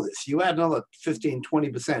before this. You add another 15,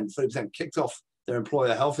 20%, 30% kicked off their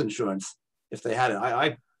employer health insurance if they had it.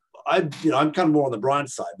 I'm kind of more on the Brian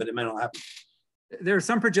side, but it may not happen. There are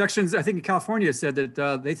some projections, I think in California said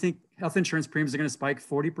that they think health insurance premiums are going to spike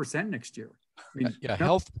 40% next year.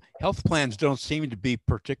 Health plans don't seem to be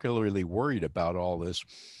particularly worried about all this.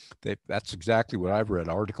 That's exactly what I've read.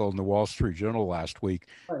 An article in the Wall Street Journal last week.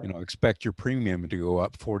 Expect your premium to go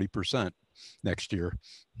up 40% next year.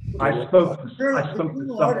 I spoke to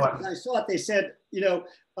someone. I saw it. They said,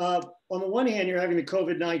 on the one hand, you're having the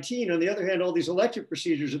COVID-19. On the other hand, all these elective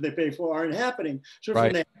procedures that they pay for aren't happening. So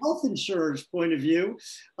from the health insurer's point of view,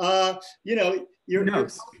 your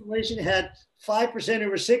population had 5% who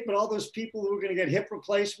were sick, but all those people who are going to get hip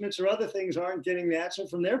replacements or other things aren't getting that. So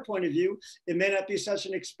from their point of view, it may not be such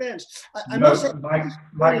an expense.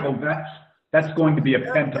 Michael, that's going to be a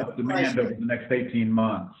pent-up demand over the next 18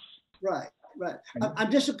 months. Right.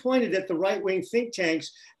 I'm disappointed that the right-wing think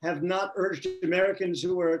tanks have not urged Americans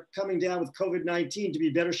who are coming down with COVID-19 to be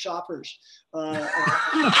better shoppers. Hang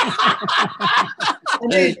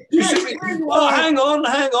on.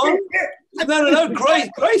 No,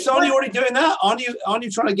 Grace, aren't you already doing that? Aren't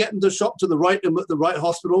you trying to get them to shop to the right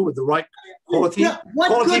hospital with the right quality?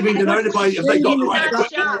 Quality being denoted by if they got the right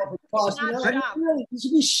equipment. You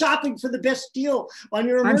should be shopping for the best deal on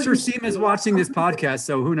your. I'm sure Seema is watching this podcast,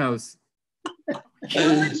 so who knows?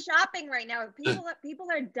 Everyone's shopping right now. People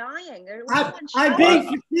are dying. I'm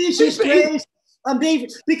being facetious, Grace. I'm being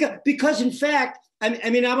because in fact, I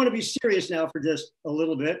want to be serious now for just a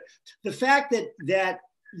little bit. The fact that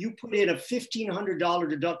you put in a $1,500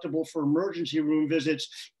 deductible for emergency room visits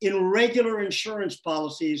in regular insurance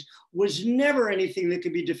policies was never anything that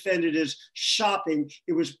could be defended as shopping.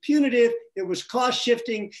 It was punitive. It was cost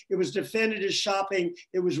shifting. It was defended as shopping.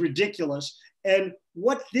 It was ridiculous. And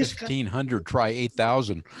what this 1,500 try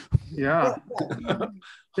 8,000. Yeah, it's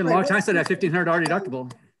been a long time since that $1,500 deductible.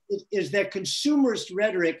 Is that consumerist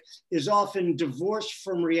rhetoric is often divorced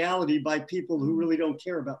from reality by people who really don't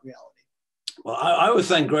care about reality. Well, I was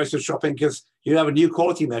saying grocery shopping because you have a new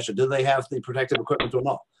quality measure. Do they have the protective equipment or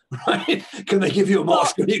not? Right? Can they give you a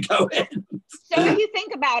mask when you go in? So if you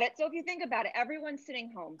think about it, everyone's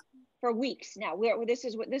sitting home. for weeks now. This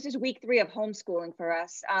is week 3 of homeschooling for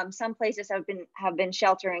us. Some places have been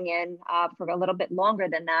sheltering in for a little bit longer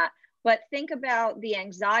than that. But think about the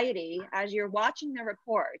anxiety as you're watching the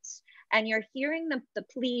reports and you're hearing the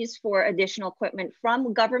pleas for additional equipment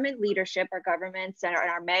from government leadership, our governments and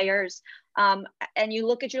our mayors. And you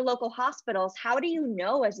look at your local hospitals, how do you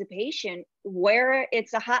know as a patient where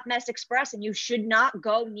it's a hot mess express and you should not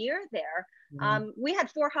go near there? We had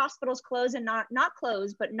 4 hospitals close and not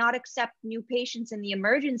close, but not accept new patients in the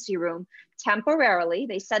emergency room temporarily.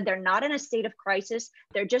 They said they're not in a state of crisis.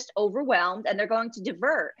 They're just overwhelmed and they're going to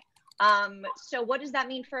divert. So what does that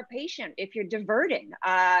mean for a patient if you're diverting?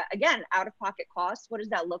 Again, out-of-pocket costs, what does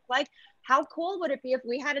that look like? How cool would it be if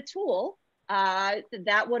we had a tool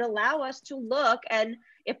that would allow us to look, and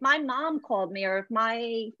if my mom called me or if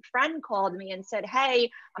my friend called me and said, hey,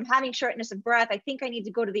 I'm having shortness of breath, I think I need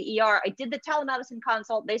to go to the ER. I did the telemedicine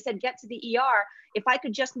consult. They said, get to the ER. If I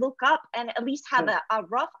could just look up and at least have a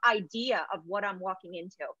rough idea of what I'm walking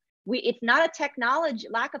into. It's not a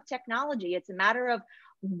lack of technology. It's a matter of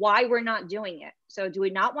why we're not doing it. So do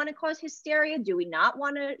we not want to cause hysteria? Do we not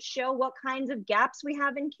want to show what kinds of gaps we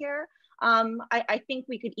have in care? I think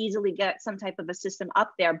we could easily get some type of a system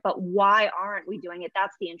up there, but why aren't we doing it?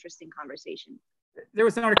 That's the interesting conversation. There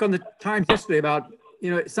was an article in the Times yesterday about,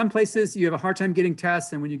 some places you have a hard time getting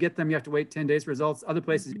tests, and when you get them, you have to wait 10 days for results. Other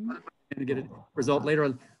places you can get a result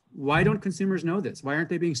later. Why don't consumers know this? Why aren't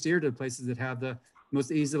they being steered to places that have the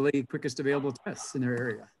most easily, quickest available tests in their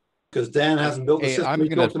area? Because Dan hasn't built the system we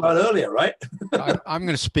talked about earlier, right? I'm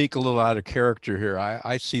going to speak a little out of character here.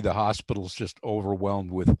 I see the hospitals just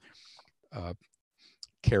overwhelmed with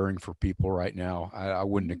caring for people right now. I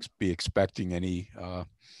wouldn't be expecting any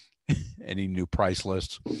new price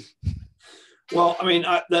lists. Well, I mean,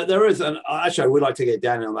 there is actually, I would like to get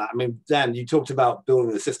Dan on that. I mean, Dan, you talked about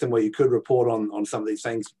building a system where you could report on some of these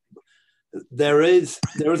things. There is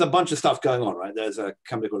a bunch of stuff going on, right? There's a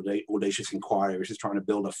company called Audacious Inquiry, which is trying to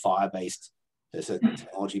build a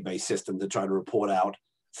technology-based system to try to report out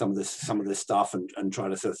some of this stuff and try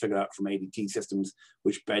to sort of figure out from ADT systems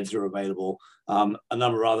which beds are available. A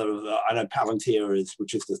number of other, I know Palantir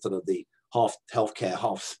which is the sort of the half healthcare,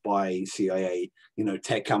 half spy CIA,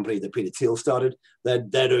 tech company that Peter Thiel started.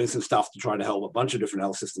 They're doing some stuff to try to help a bunch of different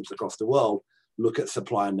health systems across the world look at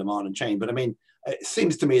supply and demand and chain. But I mean, it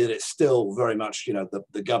seems to me that it's still very much,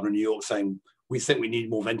 the governor of New York saying, we think we need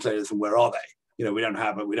more ventilators, and where are they? We don't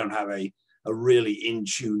have a really in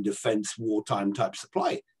tune defense wartime type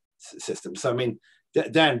supply system. So I mean,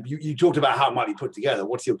 Dan, you talked about how it might be put together.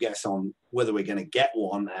 What's your guess on whether we're going to get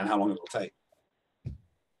one and how long it will take?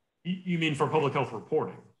 You mean for public health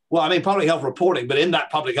reporting? Well, I mean public health reporting, but in that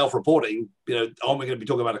public health reporting, aren't we going to be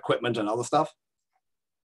talking about equipment and other stuff?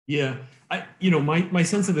 Yeah, my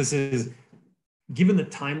sense of this is, given the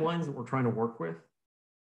timelines that we're trying to work with,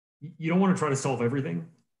 you don't want to try to solve everything,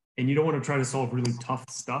 and you don't want to try to solve really tough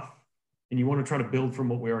stuff, and you want to try to build from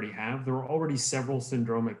what we already have. There are already several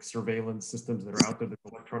syndromic surveillance systems that are out there.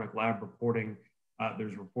 There's electronic lab reporting,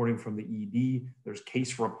 there's reporting from the ED, there's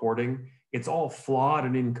case reporting. It's all flawed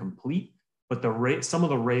and incomplete, but some of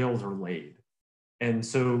the rails are laid. And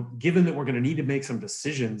so given that we're going to need to make some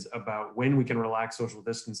decisions about when we can relax social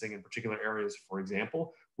distancing in particular areas, for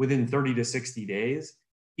example, within 30 to 60 days,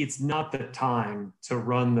 it's not the time to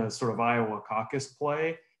run the sort of Iowa caucus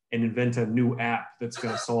play and invent a new app that's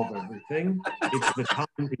going to solve everything. It's the time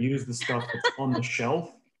to use the stuff that's on the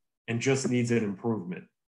shelf and just needs an improvement.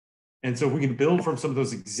 And so we can build from some of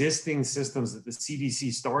those existing systems that the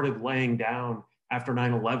CDC started laying down after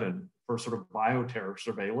 9/11 for sort of bioterror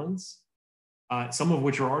surveillance. Some of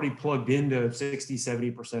which are already plugged into 60,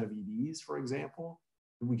 70% of EDs, for example.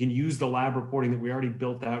 We can use the lab reporting that we already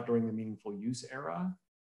built out during the meaningful use era.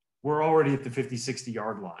 We're already at the 50, 60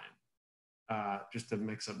 yard line, just to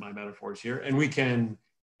mix up my metaphors here. And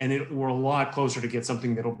we're a lot closer to get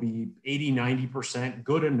something that'll be 80, 90%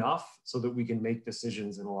 good enough so that we can make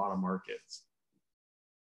decisions in a lot of markets.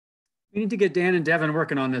 We need to get Dan and Devin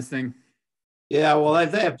working on this thing. Yeah, well,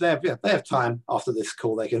 they have time after this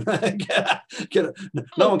call. They can get it.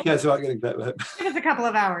 No one cares about getting back. Give us a couple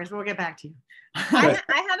of hours. We'll get back to you. I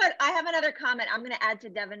have another comment I'm going to add to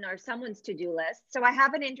Devin or someone's to-do list. So I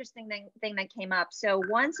have an interesting thing that came up. So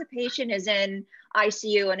once a patient is in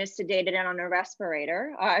ICU and is sedated and on a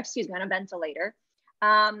respirator, on a ventilator,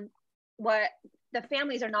 what the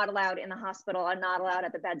families are not allowed in the hospital, are not allowed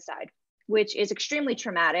at the bedside, which is extremely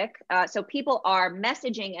traumatic. So people are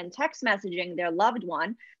messaging and text messaging their loved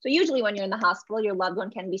one. So usually when you're in the hospital, your loved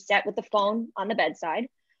one can be set with the phone on the bedside.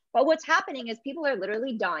 But what's happening is people are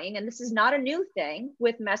literally dying, and this is not a new thing,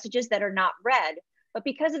 with messages that are not read. But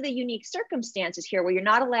because of the unique circumstances here where you're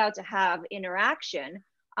not allowed to have interaction,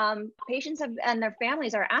 patients and their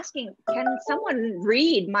families are asking, can someone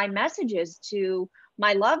read my messages to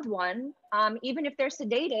my loved one, even if they're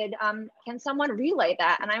sedated? Can someone relay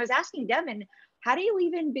that? And I was asking Devin, how do you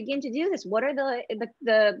even begin to do this? What are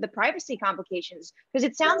the privacy complications? Because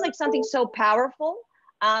it sounds like something so powerful,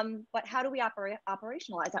 but how do we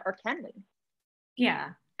operationalize that, or can we?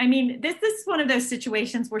 Yeah, I mean, this is one of those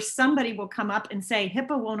situations where somebody will come up and say,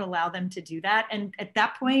 HIPAA won't allow them to do that. And at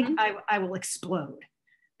that point, I will explode.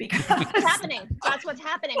 Because what's happening. That's what's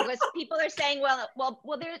happening. Was people are saying, well,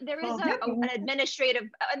 there is an administrative,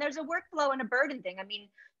 and there's a workflow and a burden thing. I mean,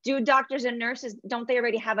 do doctors and nurses, don't they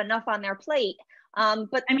already have enough on their plate?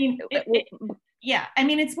 But I mean, yeah, I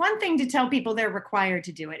mean, it's one thing to tell people they're required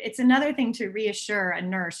to do it. It's another thing to reassure a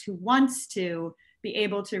nurse who wants to be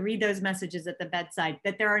able to read those messages at the bedside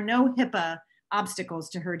that there are no HIPAA obstacles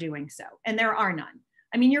to her doing so. And there are none.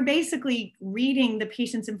 I mean, you're basically reading the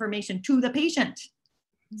patient's information to the patient.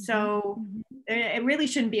 So it really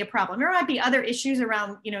shouldn't be a problem. There might be other issues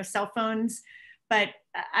around, cell phones, but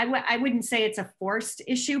I wouldn't say it's a forced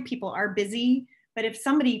issue. People are busy, but if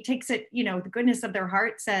somebody takes it, the goodness of their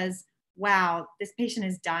heart says, wow, this patient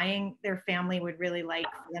is dying, their family would really like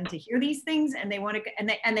for them to hear these things, and they want to,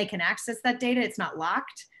 and they can access that data, it's not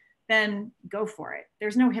locked, then go for it.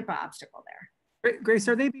 There's no HIPAA obstacle there. Grace,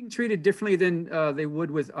 are they being treated differently than they would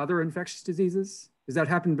with other infectious diseases? Has that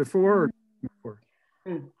happened before? Or before?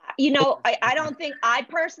 I don't think, I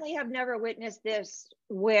personally have never witnessed this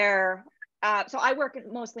where, so I work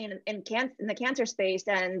mostly in the cancer space,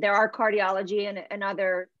 and there are cardiology and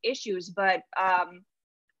other issues, but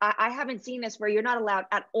I haven't seen this where you're not allowed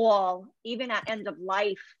at all, even at end of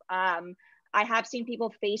life. I have seen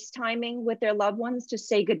people FaceTiming with their loved ones to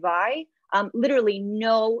say goodbye. Literally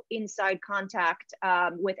no inside contact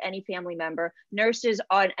with any family member. Nurses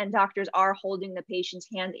and doctors are holding the patient's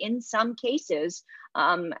hand in some cases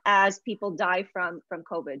as people die from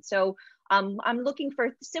COVID. So I'm looking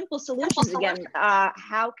for simple solutions again.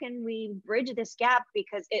 How can we bridge this gap?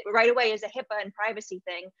 Because it right away is a HIPAA and privacy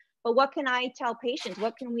thing. But what can I tell patients?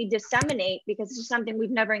 What can we disseminate? Because this is something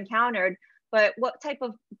we've never encountered. But what type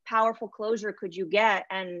of powerful closure could you get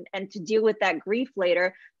and to deal with that grief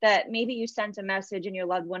later that maybe you sent a message and your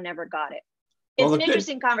loved one never got it? It's an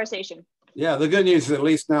interesting conversation. Yeah, the good news is at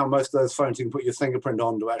least now most of those phones you can put your fingerprint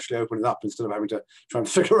on to actually open it up instead of having to try and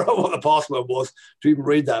figure out what the password was to even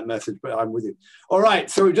read that message, but I'm with you. All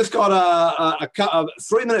right, so we've just got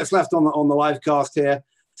 3 minutes left on the live cast here.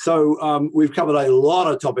 So we've covered a lot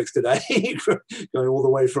of topics today, going all the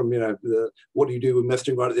way from, what do you do with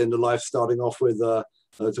messaging right at the end of life, starting off with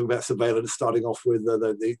talking about surveillance, starting off with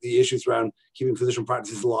the issues around keeping physician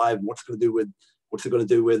practices alive, and what's it going to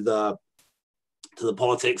do with to the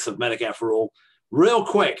politics of Medicare for all. Real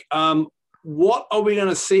quick, what are we going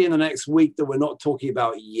to see in the next week that we're not talking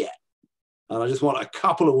about yet? And I just want a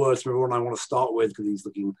couple of words from everyone I want to start with, because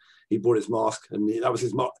he brought his mask, and that was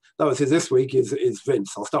his this week is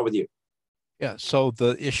Vince. I'll start with you. Yeah, so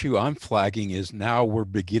the issue I'm flagging is now we're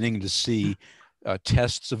beginning to see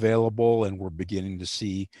tests available, and we're beginning to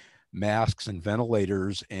see masks and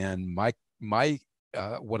ventilators. And my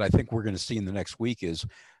what I think we're going to see in the next week is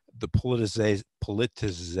the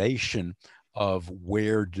politicization of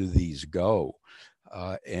where do these go.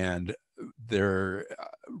 And there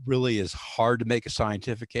really is hard to make a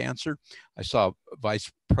scientific answer. I saw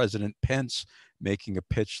Vice President Pence making a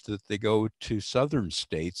pitch that they go to southern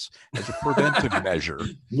states as a preventive measure.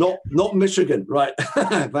 Not Michigan, right?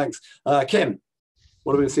 Thanks. Kim,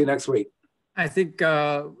 what are we going to see next week? I think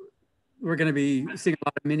we're going to be seeing a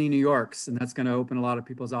lot of mini New Yorks, and that's going to open a lot of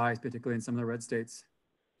people's eyes, particularly in some of the red states.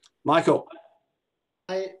 Michael.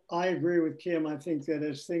 I agree with Kim. I think that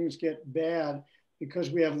as things get bad,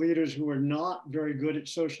 because we have leaders who are not very good at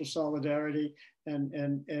social solidarity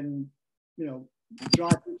and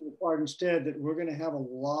drive people apart instead, that we're going to have a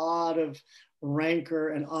lot of rancor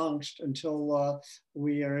and angst until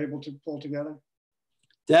we are able to pull together.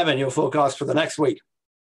 Devin, your forecast for the next week?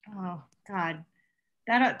 Oh God,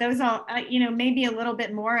 those all maybe a little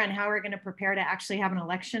bit more on how we're going to prepare to actually have an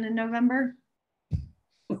election in November.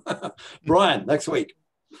 Brian, next week,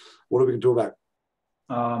 what are we going to talk about?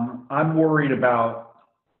 I'm worried about,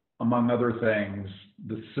 among other things,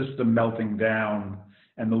 the system melting down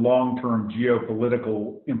and the long-term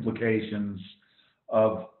geopolitical implications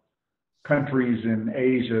of countries in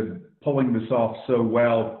Asia pulling this off so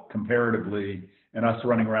well comparatively, and us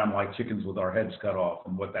running around like chickens with our heads cut off,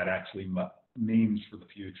 and what that actually means for the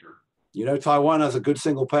future. Taiwan has a good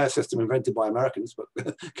single-payer system invented by Americans, but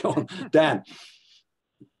go on, Dan.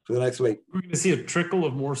 for the next week. We're going to see a trickle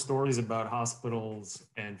of more stories about hospitals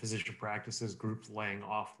and physician practices groups laying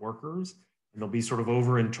off workers, and they'll be sort of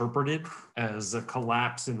overinterpreted as a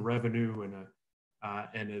collapse in revenue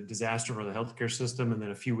and a disaster for the healthcare system. And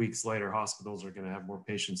then a few weeks later, hospitals are going to have more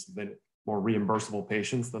reimbursable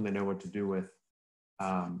patients than they know what to do with.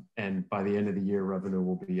 And by the end of the year, revenue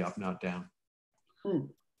will be up, not down.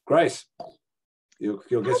 Grace, you'll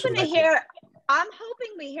get some. I'm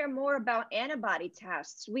hoping we hear more about antibody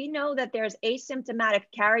tests. We know that there's asymptomatic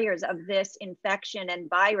carriers of this infection and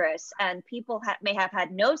virus, and people may have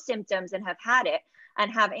had no symptoms and have had it and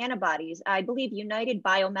have antibodies. I believe United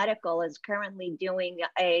Biomedical is currently doing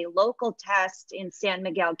a local test in San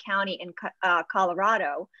Miguel County in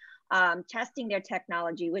Colorado, testing their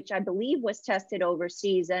technology, which I believe was tested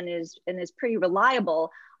overseas and is pretty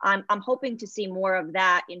reliable. I'm hoping to see more of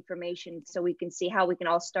that information so we can see how we can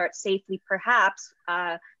all start safely, perhaps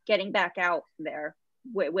getting back out there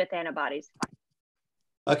with antibodies.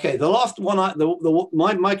 Okay, the last one,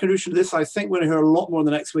 my contribution to this, I think we're going to hear a lot more in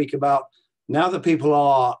the next week about now that people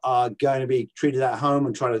are going to be treated at home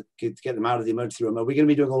and try to get them out of the emergency room. We're going to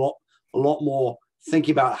be doing a lot more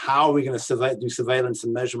thinking about how we're going to do surveillance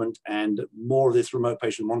and measurement and more of this remote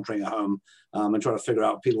patient monitoring at home and try to figure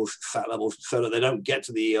out people's SAT levels so that they don't get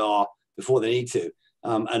to the ER before they need to.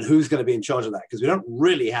 And who's going to be in charge of that? Because we don't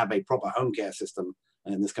really have a proper home care system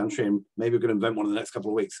in this country, and maybe we're going to invent one in the next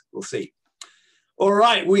couple of weeks. We'll see. All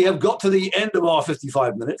right, we have got to the end of our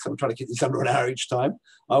 55 minutes. I'm trying to keep these under an hour each time.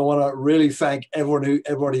 I want to really thank everyone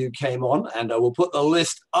who came on, and we'll put the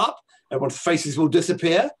list up. Everyone's faces will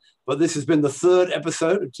disappear. But this has been the 3rd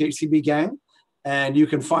episode of THCB Gang, and you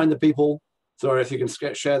can find the people. Sorry, if you can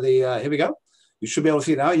share the, here we go. You should be able to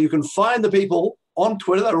see it now. You can find the people on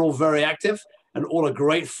Twitter. They're all very active and all a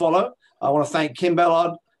great follow. I want to thank Kim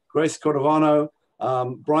Ballard, Grace Cordovano,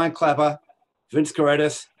 Brian Clapper, Vince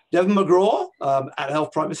Corredis, Devin McGraw at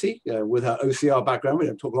Health Privacy with her OCR background. We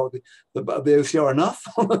don't talk a lot about the OCR enough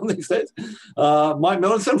these days. Mike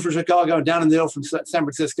Millinson from Chicago and Dan Neal from San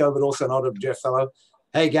Francisco, but also an RWJF fellow.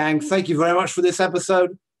 Hey, gang, thank you very much for this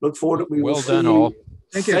episode. Look forward to it. We will see you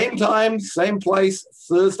same time, same place,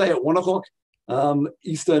 Thursday at 1 o'clock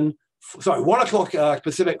Eastern. Sorry, 1 o'clock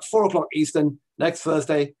Pacific, 4 o'clock Eastern next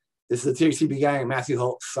Thursday. This is the THCB Gang. Matthew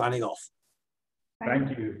Holt signing off.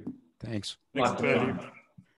 Thank you. Thanks. Thanks.